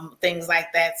 things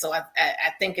like that. So I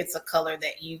think it's a color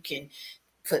that you can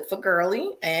put for girly,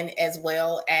 and as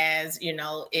well as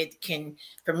it can,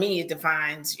 for me, it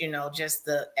defines just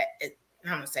I'm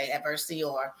gonna say adversity,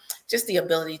 or just the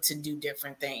ability to do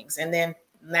different things. And then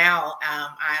now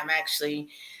I'm actually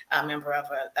a member of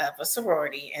a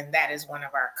sorority, and that is one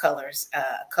of our colors,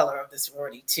 color of the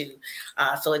sorority too.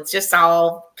 So it's just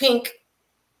all pink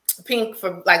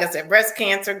for, like I said, breast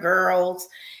cancer, girls,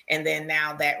 and then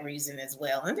now that reason as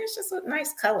well. And it's just a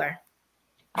nice color.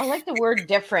 I like the word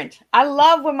different. I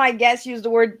love when my guests use the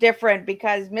word different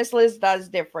because Miss Liz does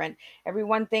different.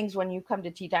 Everyone thinks when you come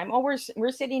to tea time, oh,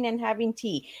 we're sitting and having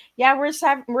tea. Yeah,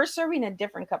 we're serving a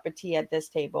different cup of tea at this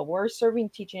table. We're serving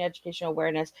teaching educational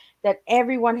awareness that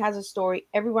everyone has a story.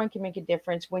 Everyone can make a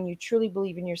difference when you truly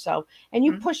believe in yourself and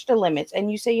you push the limits and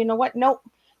you say, you know what? Nope.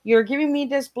 You're giving me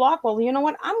this block. Well, you know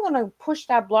what? I'm going to push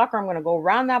that block, or I'm going to go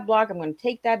around that block. I'm going to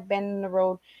take that bend in the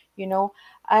road, you know.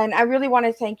 And I really want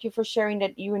to thank you for sharing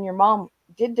that you and your mom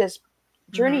did this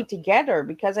journey together,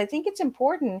 because I think it's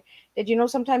important that,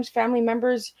 sometimes family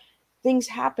members, things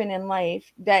happen in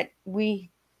life that we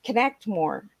connect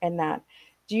more, and that.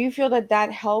 Do you feel that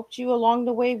that helped you along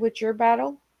the way with your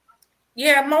battle?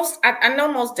 Yeah, I know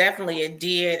most definitely it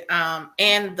did.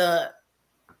 And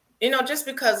just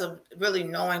because of really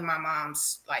knowing my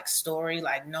mom's story,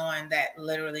 like knowing that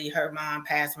literally her mom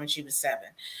passed when she was 7.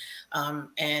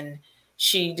 And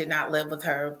she did not live with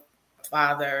her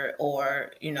father,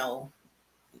 or,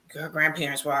 her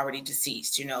grandparents were already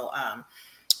deceased,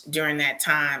 during that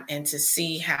time. And to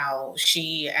see how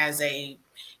she, as a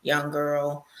young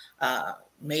girl,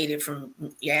 made it from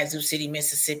Yazoo City,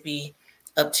 Mississippi,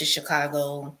 up to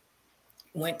Chicago,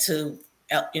 went to,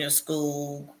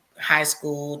 school, high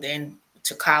school, then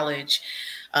to college,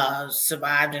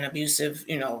 survived an abusive,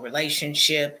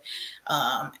 relationship.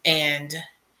 And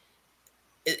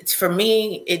for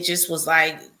me, it just was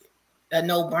like a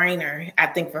no-brainer. I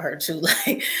think for her too,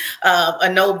 like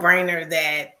a no-brainer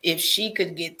that if she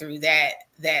could get through that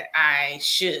I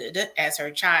should, as her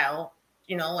child.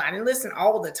 I didn't listen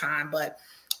all the time, but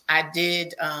I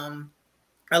did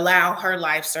allow her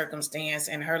life circumstance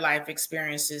and her life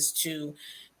experiences to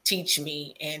teach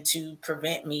me and to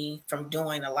prevent me from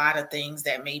doing a lot of things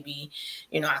that maybe,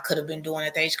 I could have been doing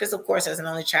at the age. Because of course, as an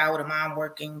only child with a mom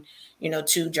working,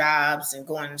 2 jobs and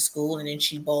going to school, and then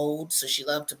she bowled, so she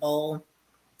loved to bowl.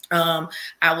 I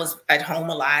was at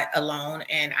home a lot alone,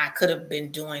 and I could have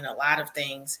been doing a lot of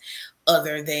things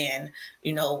other than,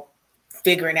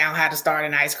 figuring out how to start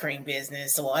an ice cream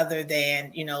business, or other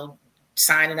than,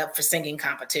 signing up for singing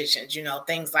competitions,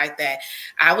 things like that.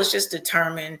 I was just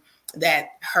determined that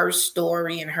her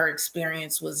story and her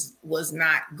experience was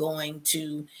not going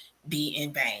to be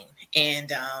in vain.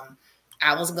 And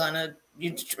I was gonna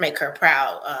make her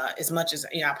proud as much as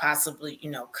I possibly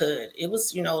could. It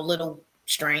was a little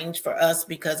strange for us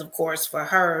because, of course, for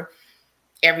her,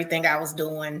 everything I was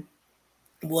doing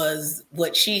was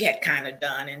what she had kind of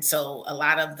done. And so a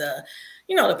lot of the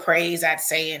the praise, I'd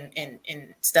say,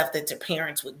 and stuff that the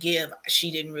parents would give,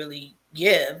 she didn't really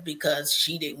give because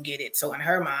she didn't get it. So in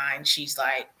her mind, she's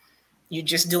like, you're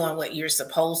just doing what you're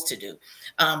supposed to do.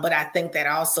 But I think that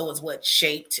also is what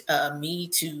shaped me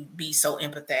to be so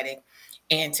empathetic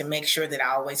and to make sure that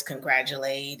I always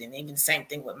congratulate. And even the same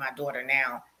thing with my daughter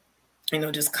now,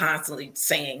 just constantly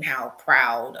saying how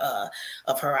proud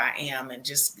of her I am, and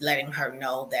just letting her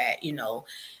know that,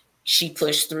 she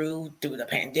pushed through the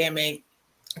pandemic,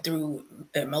 through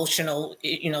emotional,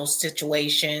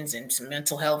 situations and some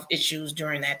mental health issues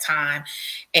during that time.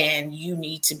 And you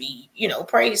need to be,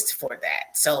 praised for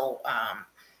that. So,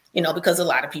 because a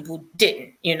lot of people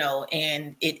didn't,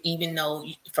 and even though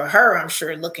for her, I'm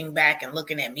sure looking back and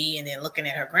looking at me and then looking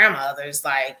at her grandmother's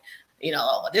like,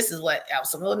 this is what I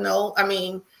was supposed to know. I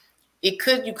mean, you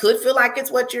could feel like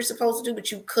it's what you're supposed to do,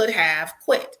 but you could have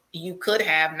quit. You could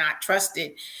have not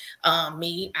trusted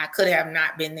me. I could have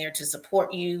not been there to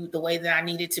support you the way that I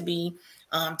needed to be,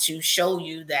 to show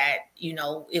you that,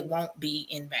 it won't be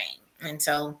in vain. And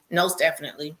so, most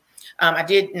definitely, I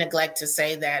did neglect to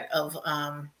say that of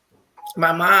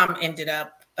my mom ended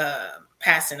up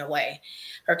passing away.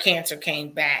 Her cancer came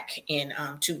back in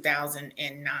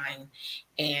 2009,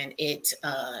 and it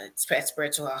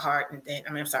spread to her heart, and then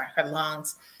her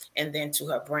lungs, and then to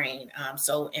her brain.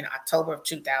 So in October of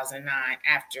 2009,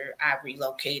 after I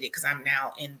relocated, because I'm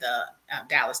now in the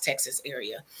Dallas, Texas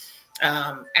area.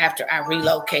 After I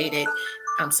relocated,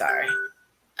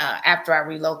 after I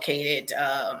relocated,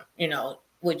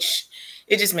 which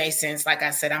it just made sense. Like I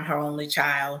said, I'm her only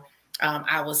child.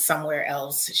 I was somewhere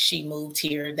else. She moved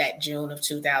here that June of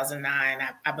 2009,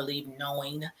 I believe,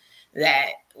 knowing that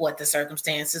what the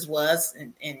circumstances was,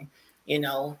 and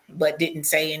but didn't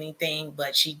say anything.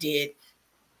 But she did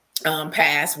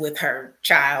pass with her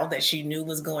child that she knew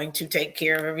was going to take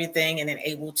care of everything, and then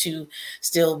able to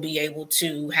still be able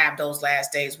to have those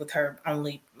last days with her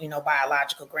only,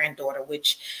 biological granddaughter,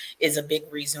 which is a big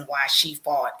reason why she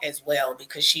fought as well,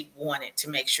 because she wanted to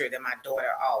make sure that my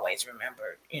daughter always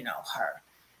remembered, her.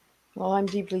 Well, I'm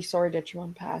deeply sorry that your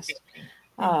mom passed.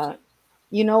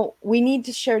 We need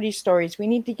to share these stories. We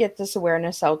need to get this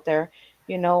awareness out there,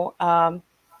 and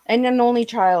an only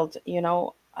child,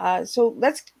 so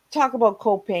let's talk about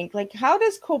CoPink. Like, how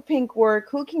does CoPink work?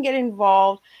 Who can get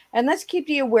involved? And let's keep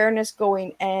the awareness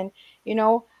going. And,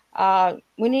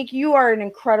 Monique, you are an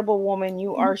incredible woman.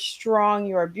 You are strong.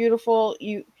 You are beautiful.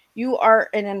 You are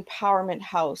an empowerment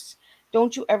house.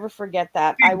 Don't you ever forget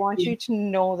that. I want you to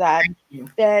know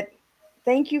that,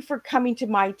 thank you for coming to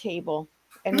my table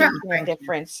and making a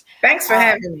difference. Thanks for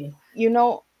having me.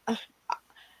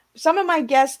 Some of my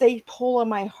guests, they pull on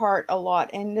my heart a lot.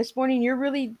 And this morning,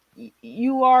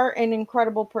 you are an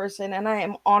incredible person, and I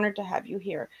am honored to have you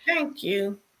here. Thank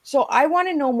you. So I want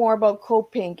to know more about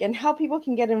CoPink and how people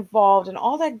can get involved and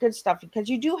all that good stuff, because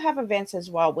you do have events as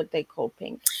well with the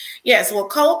CoPink. Yes, well,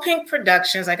 CoPink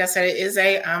Productions, like I said, it is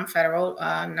a federal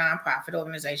nonprofit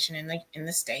organization in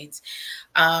the States.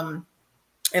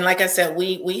 And like I said,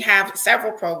 we have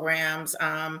several programs.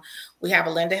 We have a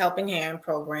Lend a Helping Hand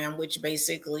program, which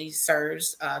basically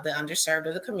serves the underserved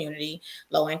of the community,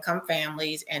 low-income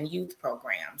families, and youth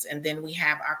programs. And then we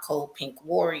have our CoPink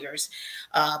Warriors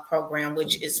program,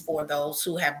 which is for those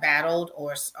who have battled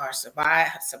or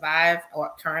survive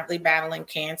or currently battling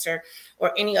cancer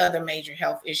or any other major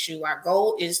health issue. Our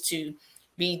goal is to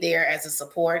be there as a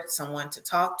support, someone to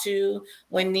talk to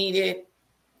when needed.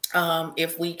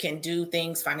 If we can do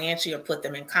things financially or put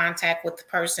them in contact with the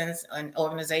persons and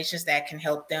organizations that can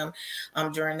help them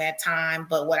during that time.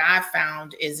 But what I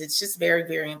found is it's just very,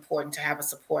 very important to have a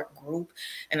support group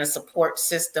and a support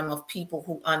system of people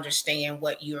who understand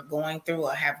what you're going through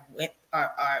or have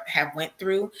went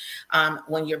through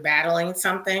when you're battling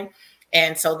something.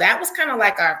 And so that was kind of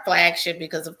like our flagship,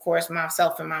 because, of course,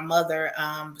 myself and my mother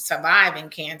surviving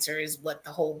cancer is what the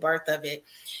whole birth of it.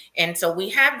 And so we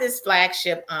have this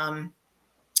flagship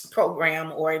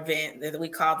program or event that we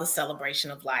call the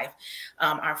Celebration of Life.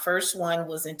 Our first one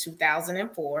was in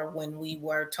 2004 when we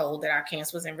were told that our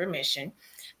cancer was in remission.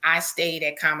 I stayed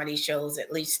at comedy shows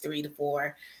at least 3 to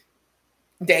 4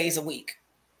 days a week.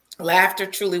 Laughter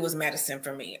truly was medicine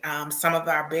for me. Some of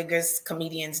our biggest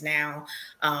comedians now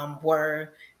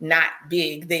were not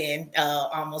big then,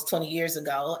 almost 20 years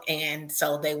ago. And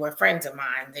so they were friends of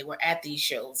mine. They were at these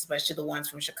shows, especially the ones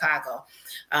from Chicago.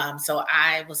 So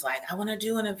I was like, I want to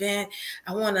do an event.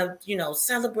 I want to,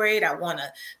 celebrate. I want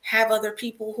to have other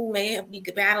people who may be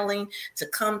battling to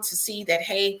come to see that,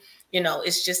 hey,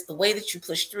 it's just the way that you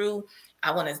push through.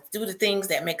 I want to do the things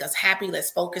that make us happy.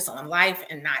 Let's focus on life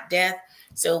and not death.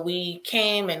 So we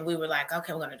came and we were like,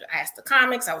 okay, we're going to ask the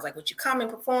comics. I was like, would you come and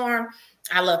perform?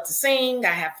 I love to sing. I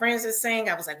have friends that sing.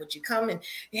 I was like, would you come and,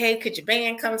 hey, could your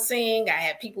band come sing? I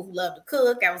had people who love to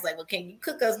cook. I was like, well, can you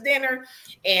cook us dinner?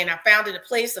 And I found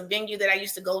a venue that I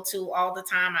used to go to all the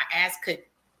time. I asked, could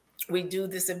we do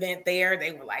this event there?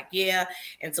 They were like, yeah.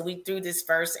 And so we threw this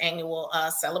first annual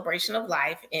Celebration of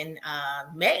Life in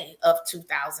May of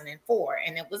 2004.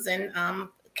 And it was in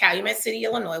Calumet City,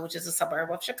 Illinois, which is a suburb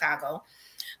of Chicago.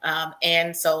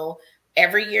 And so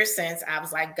every year since, I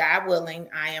was like, God willing,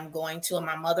 I am going to, and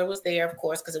my mother was there, of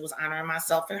course, because it was honoring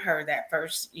myself and her that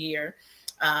first year.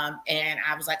 And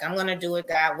I was like, I'm going to do it,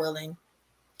 God willing,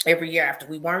 every year. After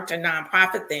we weren't a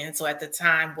nonprofit then. So at the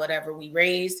time, whatever we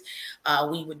raised,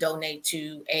 we would donate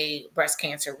to a breast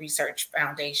cancer research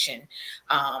foundation.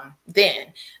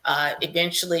 Then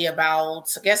eventually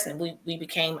we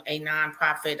became a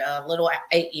nonprofit a little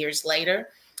 8 years later.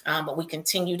 But we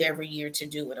continued every year to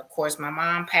do it. Of course, my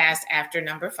mom passed after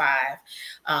number 5.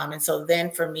 And so then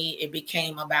for me, it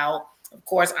became about, of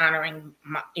course, honoring,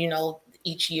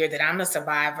 each year that I'm a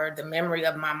survivor, the memory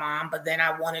of my mom. But then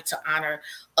I wanted to honor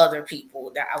other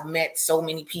people that I've met so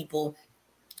many people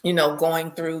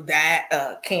going through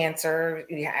that cancer,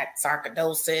 you had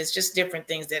sarcoidosis, just different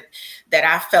things that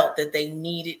I felt that they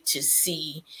needed to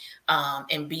see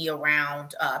and be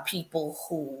around people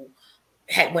who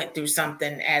had went through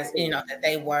something as that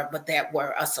they were, but that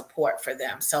were a support for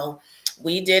them. So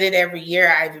we did it every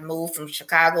year. I even moved from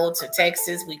Chicago to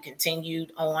Texas. We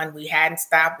continued on. We hadn't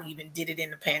stopped. We even did it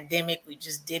in the pandemic. We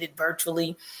just did it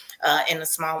virtually in a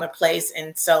smaller place.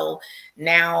 And so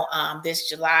now this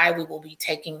July, we will be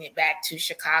taking it back to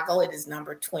Chicago. It is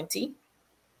number 20.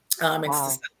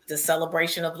 It's the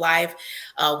celebration of life.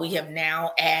 We have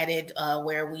now added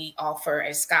where we offer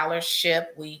a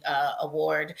scholarship. We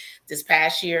award this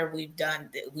past year. We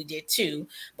did 2,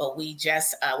 but we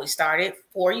started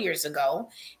 4 years ago,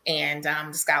 and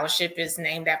the scholarship is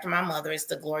named after my mother. It's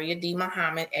the Gloria D.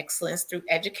 Muhammad Excellence Through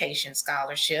Education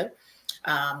Scholarship.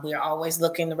 We are always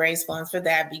looking to raise funds for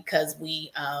that because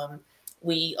we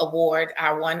award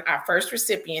our first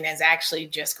recipient has actually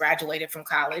just graduated from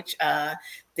college.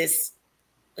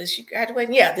 She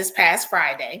graduated? Yeah, this past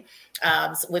Friday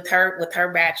with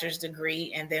her bachelor's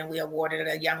degree, and then we awarded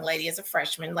a young lady as a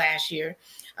freshman last year.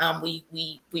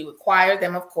 We require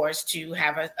them, of course, to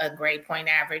have a grade point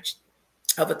average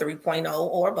of a 3.0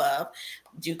 or above,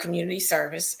 do community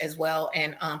service as well,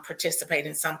 and participate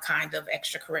in some kind of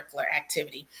extracurricular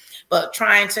activity. But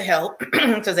trying to help,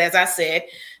 because as I said,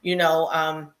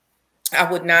 I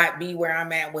would not be where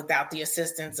I'm at without the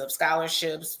assistance of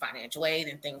scholarships, financial aid,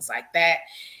 and things like that.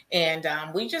 And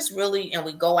we just really, and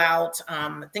we go out,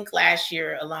 I think last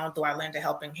year alone through our Lend a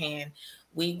Helping Hand,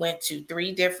 we went to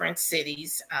 3 different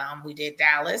cities. We did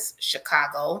Dallas,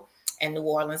 Chicago, and New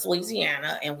Orleans,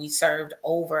 Louisiana, and we served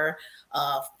over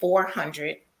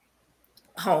 400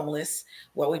 homeless,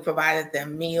 where we provided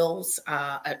them meals,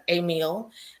 a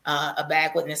meal, a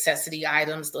bag with necessity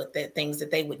items, the things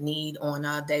that they would need on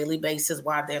a daily basis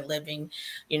while they're living,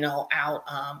 out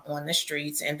on the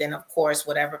streets. And then, of course,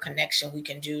 whatever connection we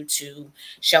can do to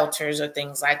shelters or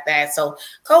things like that. So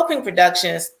Coping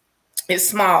Productions is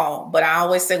small, but I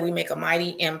always say we make a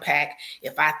mighty impact.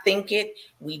 If I think it,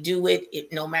 we do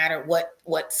it. No matter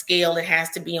what scale it has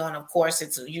to be on. Of course,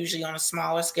 it's usually on a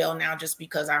smaller scale now, just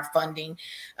because our funding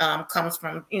comes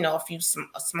from a few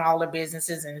smaller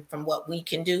businesses and from what we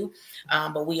can do.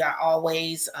 But we are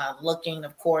always looking,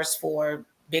 of course, for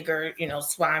bigger,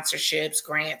 sponsorships,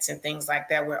 grants, and things like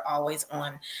that. We're always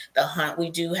on the hunt.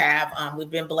 We do have, we've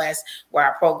been blessed where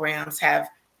our programs have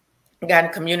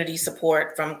gotten community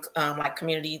support from like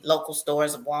community local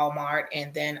stores, Walmart,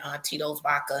 and then Tito's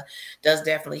Vodka does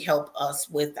definitely help us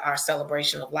with our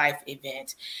Celebration of Life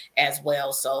event as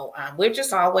well. So we're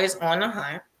just always on the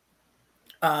hunt.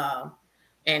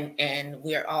 And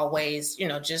we're always,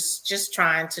 just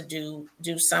trying to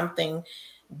do something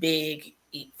big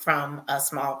from a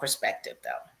small perspective,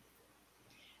 though.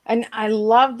 And I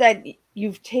love that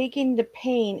you've taken the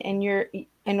pain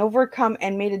and overcome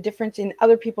and made a difference in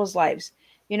other people's lives.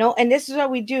 And this is what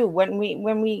we do when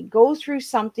we go through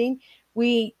something,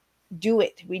 we do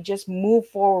it. We just move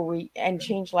forward and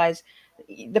change lives.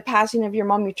 The passing of your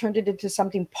mom, you turned it into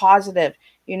something positive.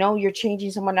 You're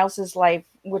changing someone else's life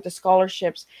with the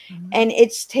scholarships. Mm-hmm. And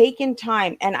it's taken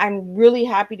time. And I'm really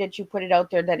happy that you put it out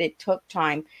there that it took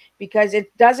time, because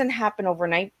it doesn't happen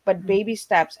overnight, but mm-hmm. baby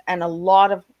steps and a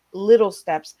lot of little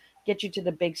steps get you to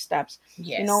the big steps.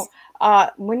 Yes.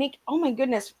 Monique, oh my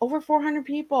goodness, over 400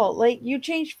 people. Like, you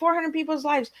changed 400 people's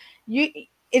lives.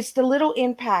 It's the little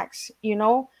impacts,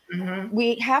 Mm-hmm.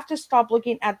 We have to stop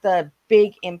looking at the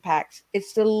big impacts.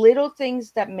 It's the little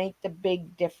things that make the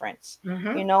big difference.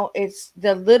 Mm-hmm. It's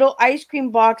the little ice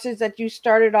cream boxes that you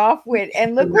started off with,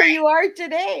 and look where you are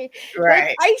today. Right.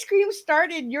 Like, ice cream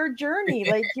started your journey.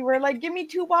 Like, you were like, give me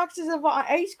 2 boxes of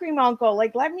ice cream, uncle.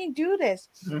 Like, let me do this,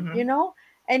 mm-hmm.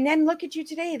 And then look at you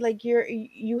today. Like,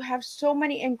 you have so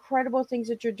many incredible things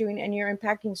that you're doing, and you're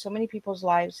impacting so many people's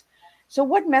lives. So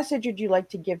what message would you like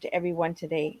to give to everyone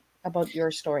today about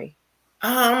your story?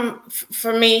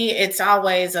 For me, it's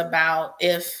always about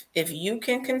if you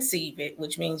can conceive it,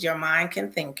 which means your mind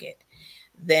can think it,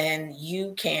 then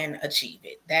you can achieve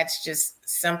it. That's just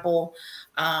simple.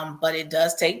 But it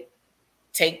does take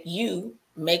you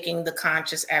making the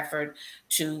conscious effort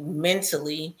to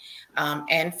mentally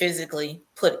and physically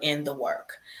put in the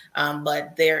work.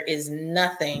 But there is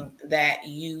nothing that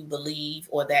you believe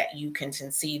or that you can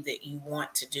conceive that you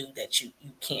want to do that you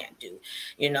can't do.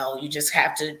 You just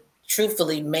have to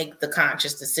truthfully make the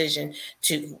conscious decision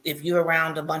to, if you're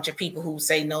around a bunch of people who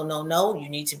say no, no, no, you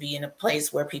need to be in a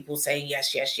place where people say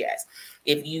yes, yes, yes.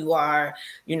 If you are,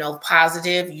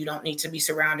 positive, you don't need to be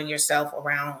surrounding yourself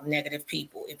around negative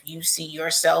people. If you see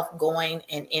yourself going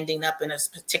and ending up in a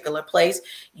particular place,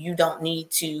 you don't need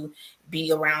to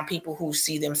be around people who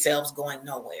see themselves going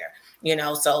nowhere.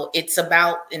 So it's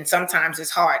about, and sometimes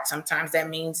it's hard. Sometimes that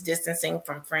means distancing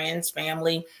from friends,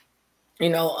 family,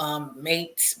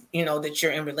 mates, that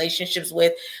you're in relationships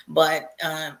with. But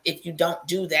if you don't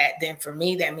do that, then for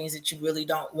me, that means that you really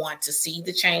don't want to see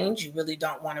the change. You really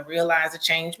don't want to realize the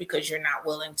change because you're not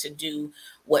willing to do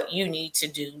what you need to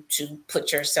do to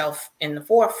put yourself in the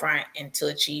forefront and to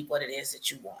achieve what it is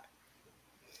that you want.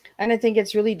 And I think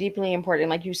it's really deeply important.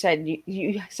 Like you said,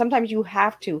 you sometimes you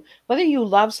have to, whether you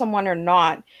love someone or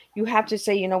not, you have to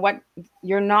say, you know what,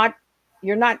 you're not,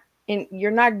 you're not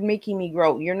you're not making me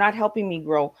grow. You're not helping me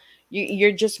grow.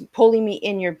 You're just pulling me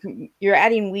in. You're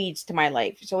adding weeds to my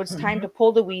life. So it's time Mm-hmm. to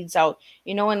pull the weeds out.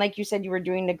 And like you said, you were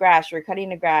doing the grass. You're cutting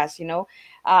the grass.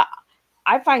 Uh,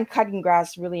 I find cutting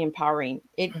grass really empowering.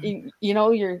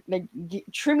 You're like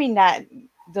trimming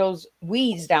those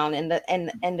weeds down and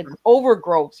the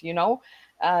overgrowth.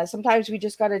 Sometimes we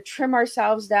just got to trim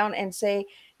ourselves down and say,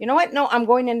 you know what? No, I'm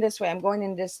going in this way. I'm going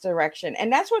in this direction. And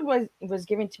that's what was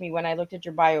given to me when I looked at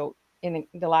your bio in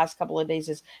the last couple of days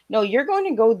is, no, you're going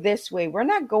to go this way. We're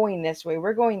not going this way.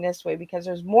 We're going this way because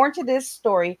there's more to this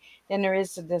story than there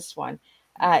is to this one.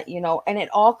 And it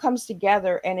all comes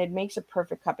together and it makes a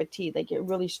perfect cup of tea, like a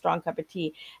really strong cup of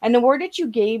tea. And the word that you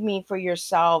gave me for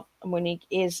yourself, Monique,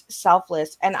 is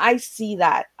selfless. And I see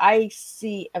that. I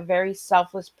see a very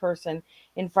selfless person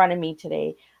in front of me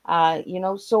today.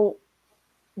 So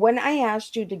when I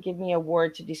asked you to give me a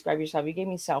word to describe yourself, you gave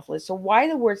me selfless. So why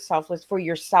the word selfless for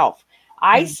yourself?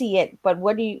 I see it, but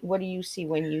what do you see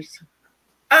when you see?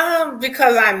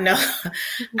 Because I know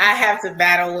I have to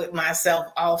battle with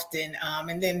myself often.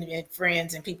 And then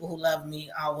friends and people who love me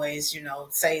always,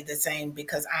 say the same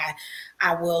because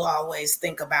I will always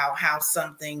think about how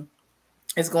something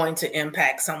is going to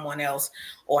impact someone else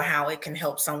or how it can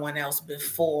help someone else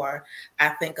before I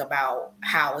think about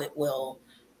how it will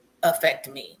affect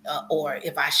me, or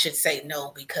if I should say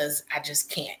no because I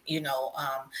just can't,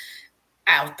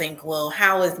 I'll think, well,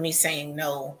 how is me saying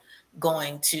no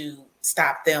going to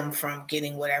stop them from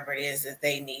getting whatever it is that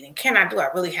they need? And do I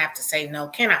really have to say no?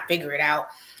 Can I figure it out?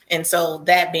 And so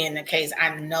that being the case,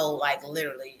 I know, like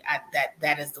literally,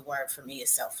 that is the word for me,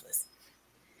 is selfless.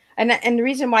 And the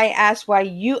reason why I asked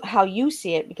how you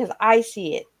see it, because I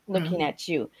see it looking at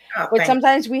you. Oh, But thank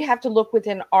sometimes we have to look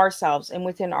within ourselves and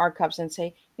within our cups and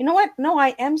say, you know what? No, I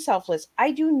am selfless.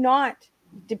 I do not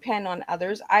depend on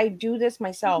others. I do this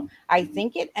myself. I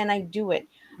think it and I do it.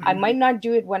 I you. might not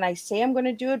do it when I say I'm going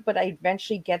to do it, but it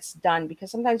eventually gets done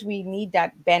because sometimes we need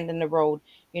that bend in the road.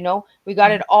 We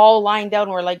got it all lined out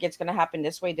and we're like, it's going to happen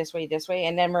this way, this way, this way.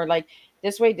 And then we're like,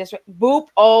 this way, boop.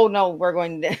 Oh no, we're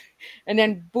going this. And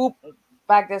then boop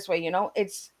back this way.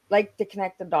 It's like to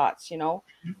connect the dots.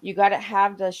 You got to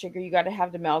have the sugar, you got to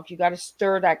have the milk, you got to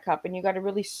stir that cup, and you got to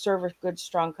really serve a good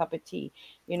strong cup of tea.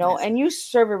 Yes. And you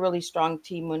serve a really strong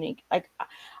tea, Monique. Like,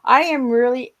 I am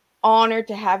really honored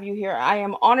to have you here. I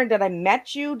am honored that I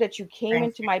met you, that you came Thank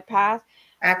into you. my path,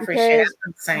 I appreciate it. because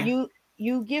I'm the same.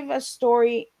 you give a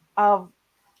story of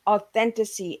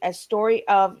authenticity, a story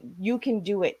of you can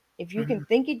do it. If you can Mhm.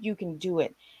 think it, you can do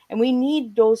it. And we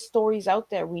need those stories out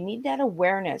there. We need that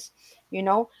awareness. you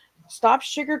know Stop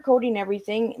sugarcoating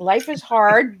everything. Life is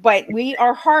hard, but we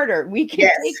are harder. We can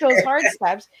Yes. take those hard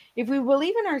steps if we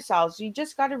believe in ourselves. You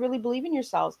just got to really believe in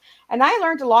yourselves. And I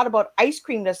learned a lot about ice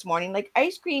cream this morning. Like,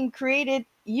 ice cream created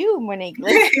you, Monique.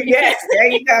 Like, Yes, there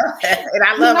you go. And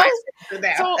I you love know ice cream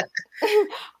now. so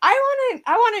I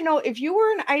want to know, if you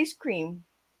were an ice cream,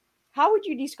 how would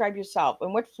you describe yourself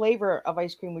and what flavor of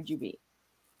ice cream would you be?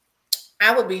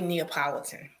 I would be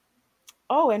Neapolitan.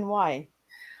 Oh, and why?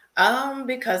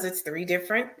 Because it's three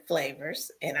different flavors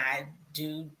and I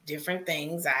do different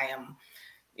things. I am,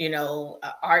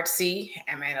 artsy,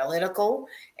 I'm analytical,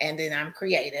 and then I'm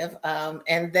creative.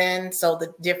 And then so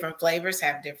the different flavors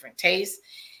have different tastes,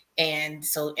 and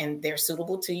they're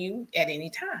suitable to you at any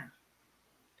time.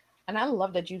 And I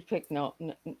love that you picked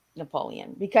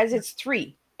Napoleon, because it's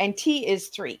three and tea is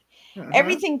three. Hmm.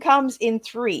 Everything comes in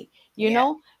three.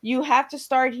 Yeah. You have to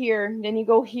start here, then you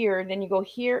go here, then you go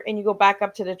here, and you go back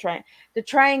up to the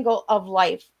triangle of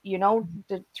life.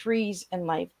 The threes in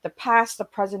life: the past, the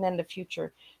present, and the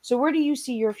future. So where do you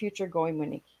see your future going,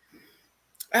 Monique?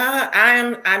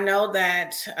 I know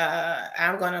that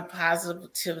I'm going to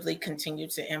positively continue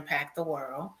to impact the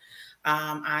world.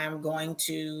 I am going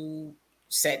to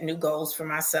set new goals for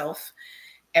myself,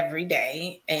 every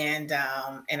day, and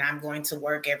I'm going to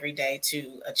work every day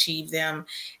to achieve them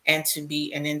and to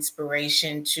be an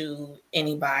inspiration to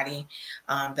anybody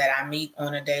that I meet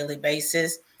on a daily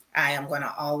basis. I am going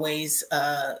to always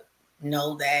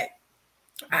know that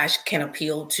I can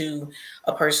appeal to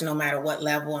a person no matter what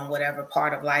level and whatever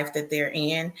part of life that they're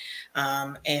in.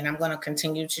 And I'm going to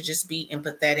continue to just be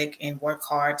empathetic and work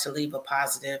hard to leave a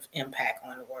positive impact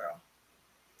on the world.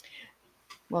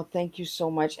 Well, thank you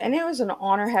so much. And it was an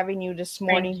honor having you this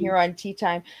morning Thank you. here on Tea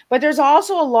Time. But there's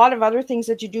also a lot of other things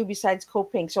that you do besides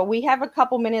coping. So we have a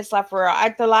couple minutes left. For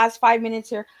at the last 5 minutes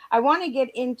here. I want to get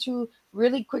into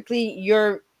really quickly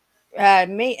your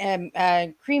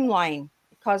cream line.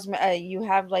 You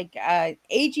have like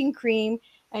aging cream,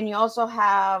 and you also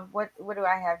have what do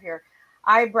I have here?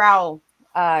 Eyebrow.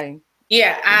 Uh,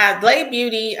 Yeah, Lay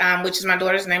Beauty, which is my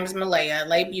daughter's name is Malaya.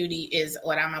 Lay Beauty is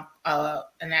what I'm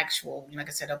an actual, like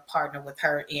I said, a partner with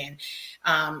her in.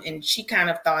 And she kind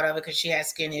of thought of it because she has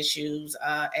skin issues,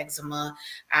 eczema.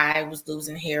 I was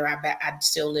losing hair. I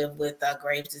still live with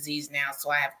Graves' disease now, so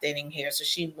I have thinning hair. So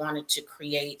she wanted to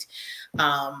create,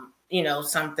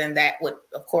 something that would,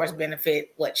 of course,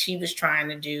 benefit what she was trying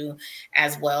to do,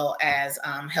 as well as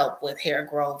help with hair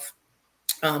growth,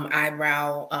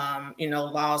 eyebrow,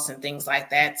 loss and things like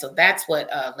that. So that's what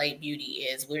Late Beauty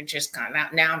is. We're just kind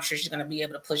of now. I'm sure she's going to be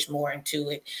able to push more into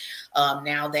it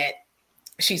now that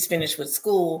she's finished with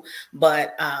school.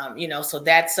 But so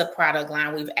that's a product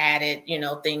line we've added,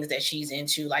 things that she's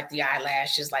into, like the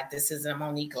eyelashes. Like this is a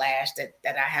Monique lash that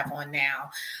I have on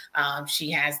now. She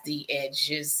has the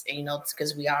edges,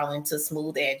 because we are into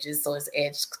smooth edges, so it's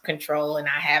edge control, and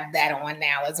I have that on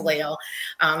now as well.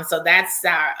 So that's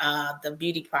our the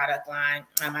beauty product line.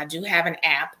 I do have an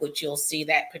app, which you'll see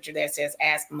that picture that says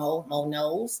Ask Mo. Mo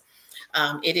knows.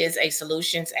 It is a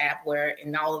solutions app where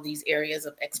in all of these areas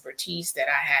of expertise that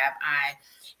I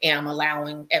am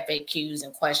allowing FAQs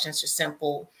and questions, or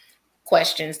simple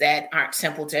questions that aren't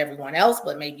simple to everyone else,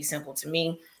 but maybe simple to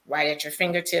me, right at your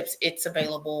fingertips. It's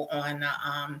available on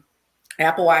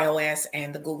Apple iOS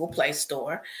and the Google Play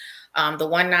Store. The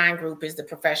 19 Group is the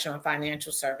professional and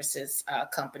financial services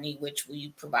company, which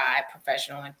we provide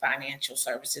professional and financial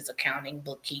services, accounting,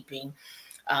 bookkeeping,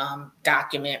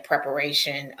 document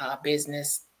preparation,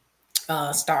 business,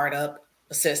 startup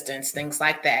assistance, things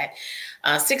like that.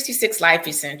 66 Life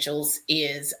Essentials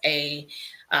is a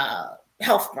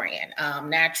health brand.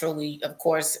 Naturally, of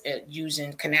course,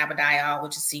 using cannabidiol,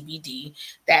 which is CBD.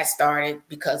 That started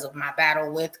because of my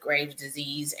battle with Graves'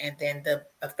 disease and then the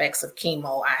effects of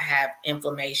chemo. I have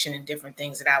inflammation and different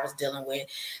things that I was dealing with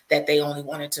that they only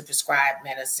wanted to prescribe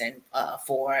medicine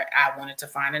for. I wanted to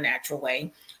find a natural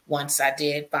way. Once I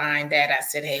did find that, I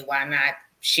said, hey, why not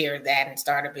share that and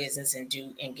start a business and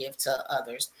give to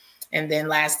others. And then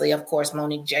lastly, of course,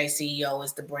 Monique J CEO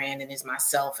is the brand and is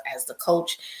myself as the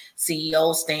coach.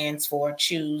 CEO stands for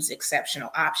Choose Exceptional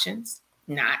Options,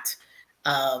 not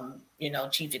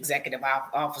Chief Executive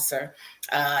Officer.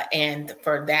 And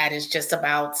for that, it's just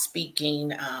about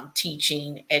speaking,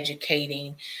 teaching,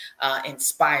 educating,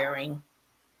 inspiring.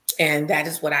 And that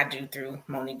is what I do through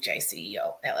Monique J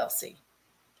CEO LLC.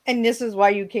 And this is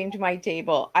why you came to my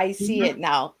table. I see it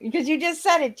now because you just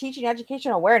said it, teaching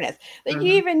educational awareness. Like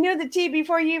you even knew the tea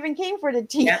before you even came for the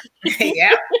tea.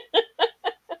 Yeah.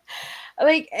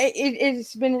 Like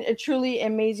it's been a truly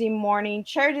amazing morning.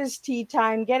 Share this tea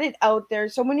time, get it out there.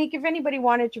 So Monique, if anybody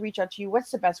wanted to reach out to you, what's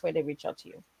the best way to reach out to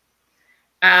you?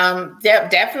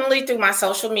 Definitely through my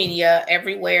social media.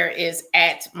 Everywhere is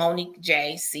at Monique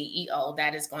J CEO.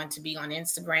 That is going to be on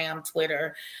Instagram,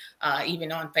 Twitter,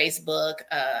 even on Facebook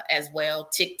as well,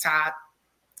 TikTok.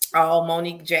 All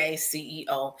Monique J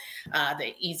CEO,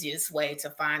 the easiest way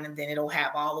to find, and then it'll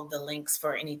have all of the links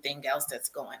for anything else that's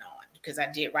going on. Because I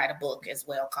did write a book as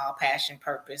well called Passion,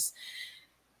 Power,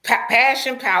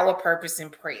 Purpose,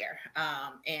 and Prayer,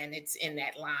 and it's in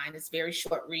that line. It's very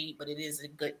short read, but it is a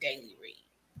good daily read.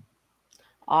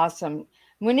 Awesome.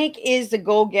 Monique is the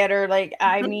go-getter. Like,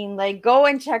 I mean, like, go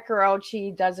and check her out.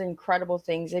 She does incredible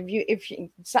things.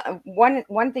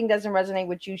 One thing doesn't resonate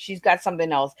with you, she's got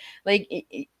something else. Like,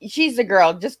 she's the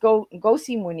girl. Just go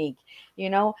see Monique,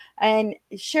 and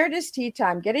share this tea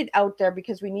time. Get it out there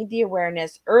because we need the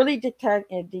awareness. Early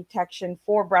detection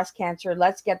for breast cancer.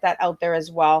 Let's get that out there as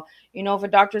well. If a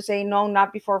doctor saying no,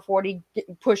 not before 40,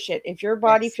 push it. If your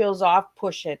body feels off,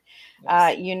 push it.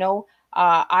 Yes.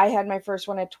 I had my first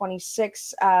one at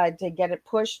 26 to get it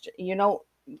pushed.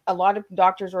 A lot of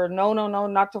doctors were, no,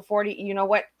 not to 40. You know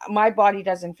what? My body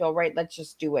doesn't feel right. Let's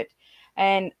just do it.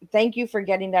 And thank you for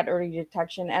getting that early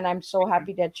detection. And I'm so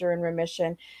happy that you're in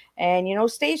remission. And,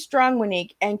 stay strong,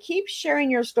 Monique, and keep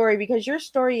sharing your story, because your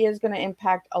story is going to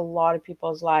impact a lot of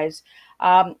people's lives.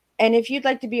 And if you'd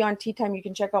like to be on Tea Time, you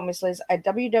can check out Miss Liz at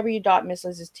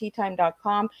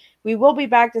www.misslizsteatime.com. We will be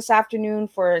back this afternoon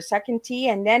for a second tea,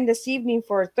 and then this evening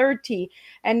for a third tea.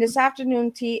 And this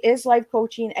afternoon tea is life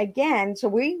coaching again. So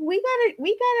we got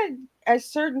a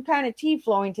certain kind of tea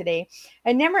flowing today,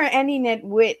 and never ending it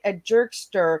with a jerk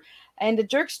stir. And the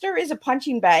jerk stir is a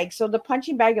punching bag. So the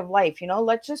punching bag of life,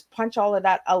 let's just punch all of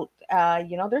that out.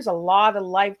 There's a lot of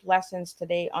life lessons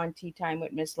today on Tea Time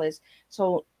with Miss Liz.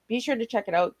 So be sure to check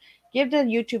it out. Give the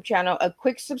YouTube channel a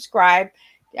quick subscribe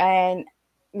and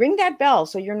ring that bell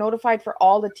so you're notified for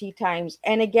all the tea times.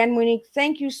 And again, Monique,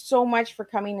 thank you so much for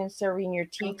coming and serving your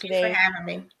tea Thank today. You for having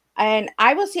me. And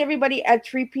I will see everybody at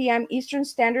 3 p.m. Eastern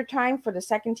Standard Time for the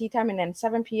second tea time, and then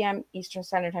 7 p.m. Eastern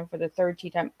Standard Time for the third tea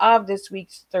time of this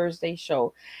week's Thursday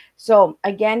show. So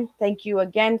again, thank you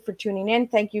again for tuning in.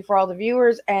 Thank you for all the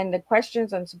viewers and the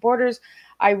questions and supporters.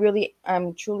 I really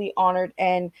am truly honored.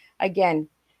 And again,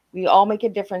 we all make a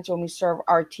difference when we serve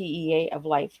our TEA of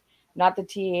life, not the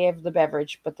TEA of the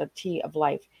beverage, but the tea of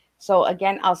life. So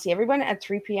again, I'll see everyone at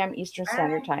 3 p.m. Eastern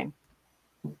Standard Time.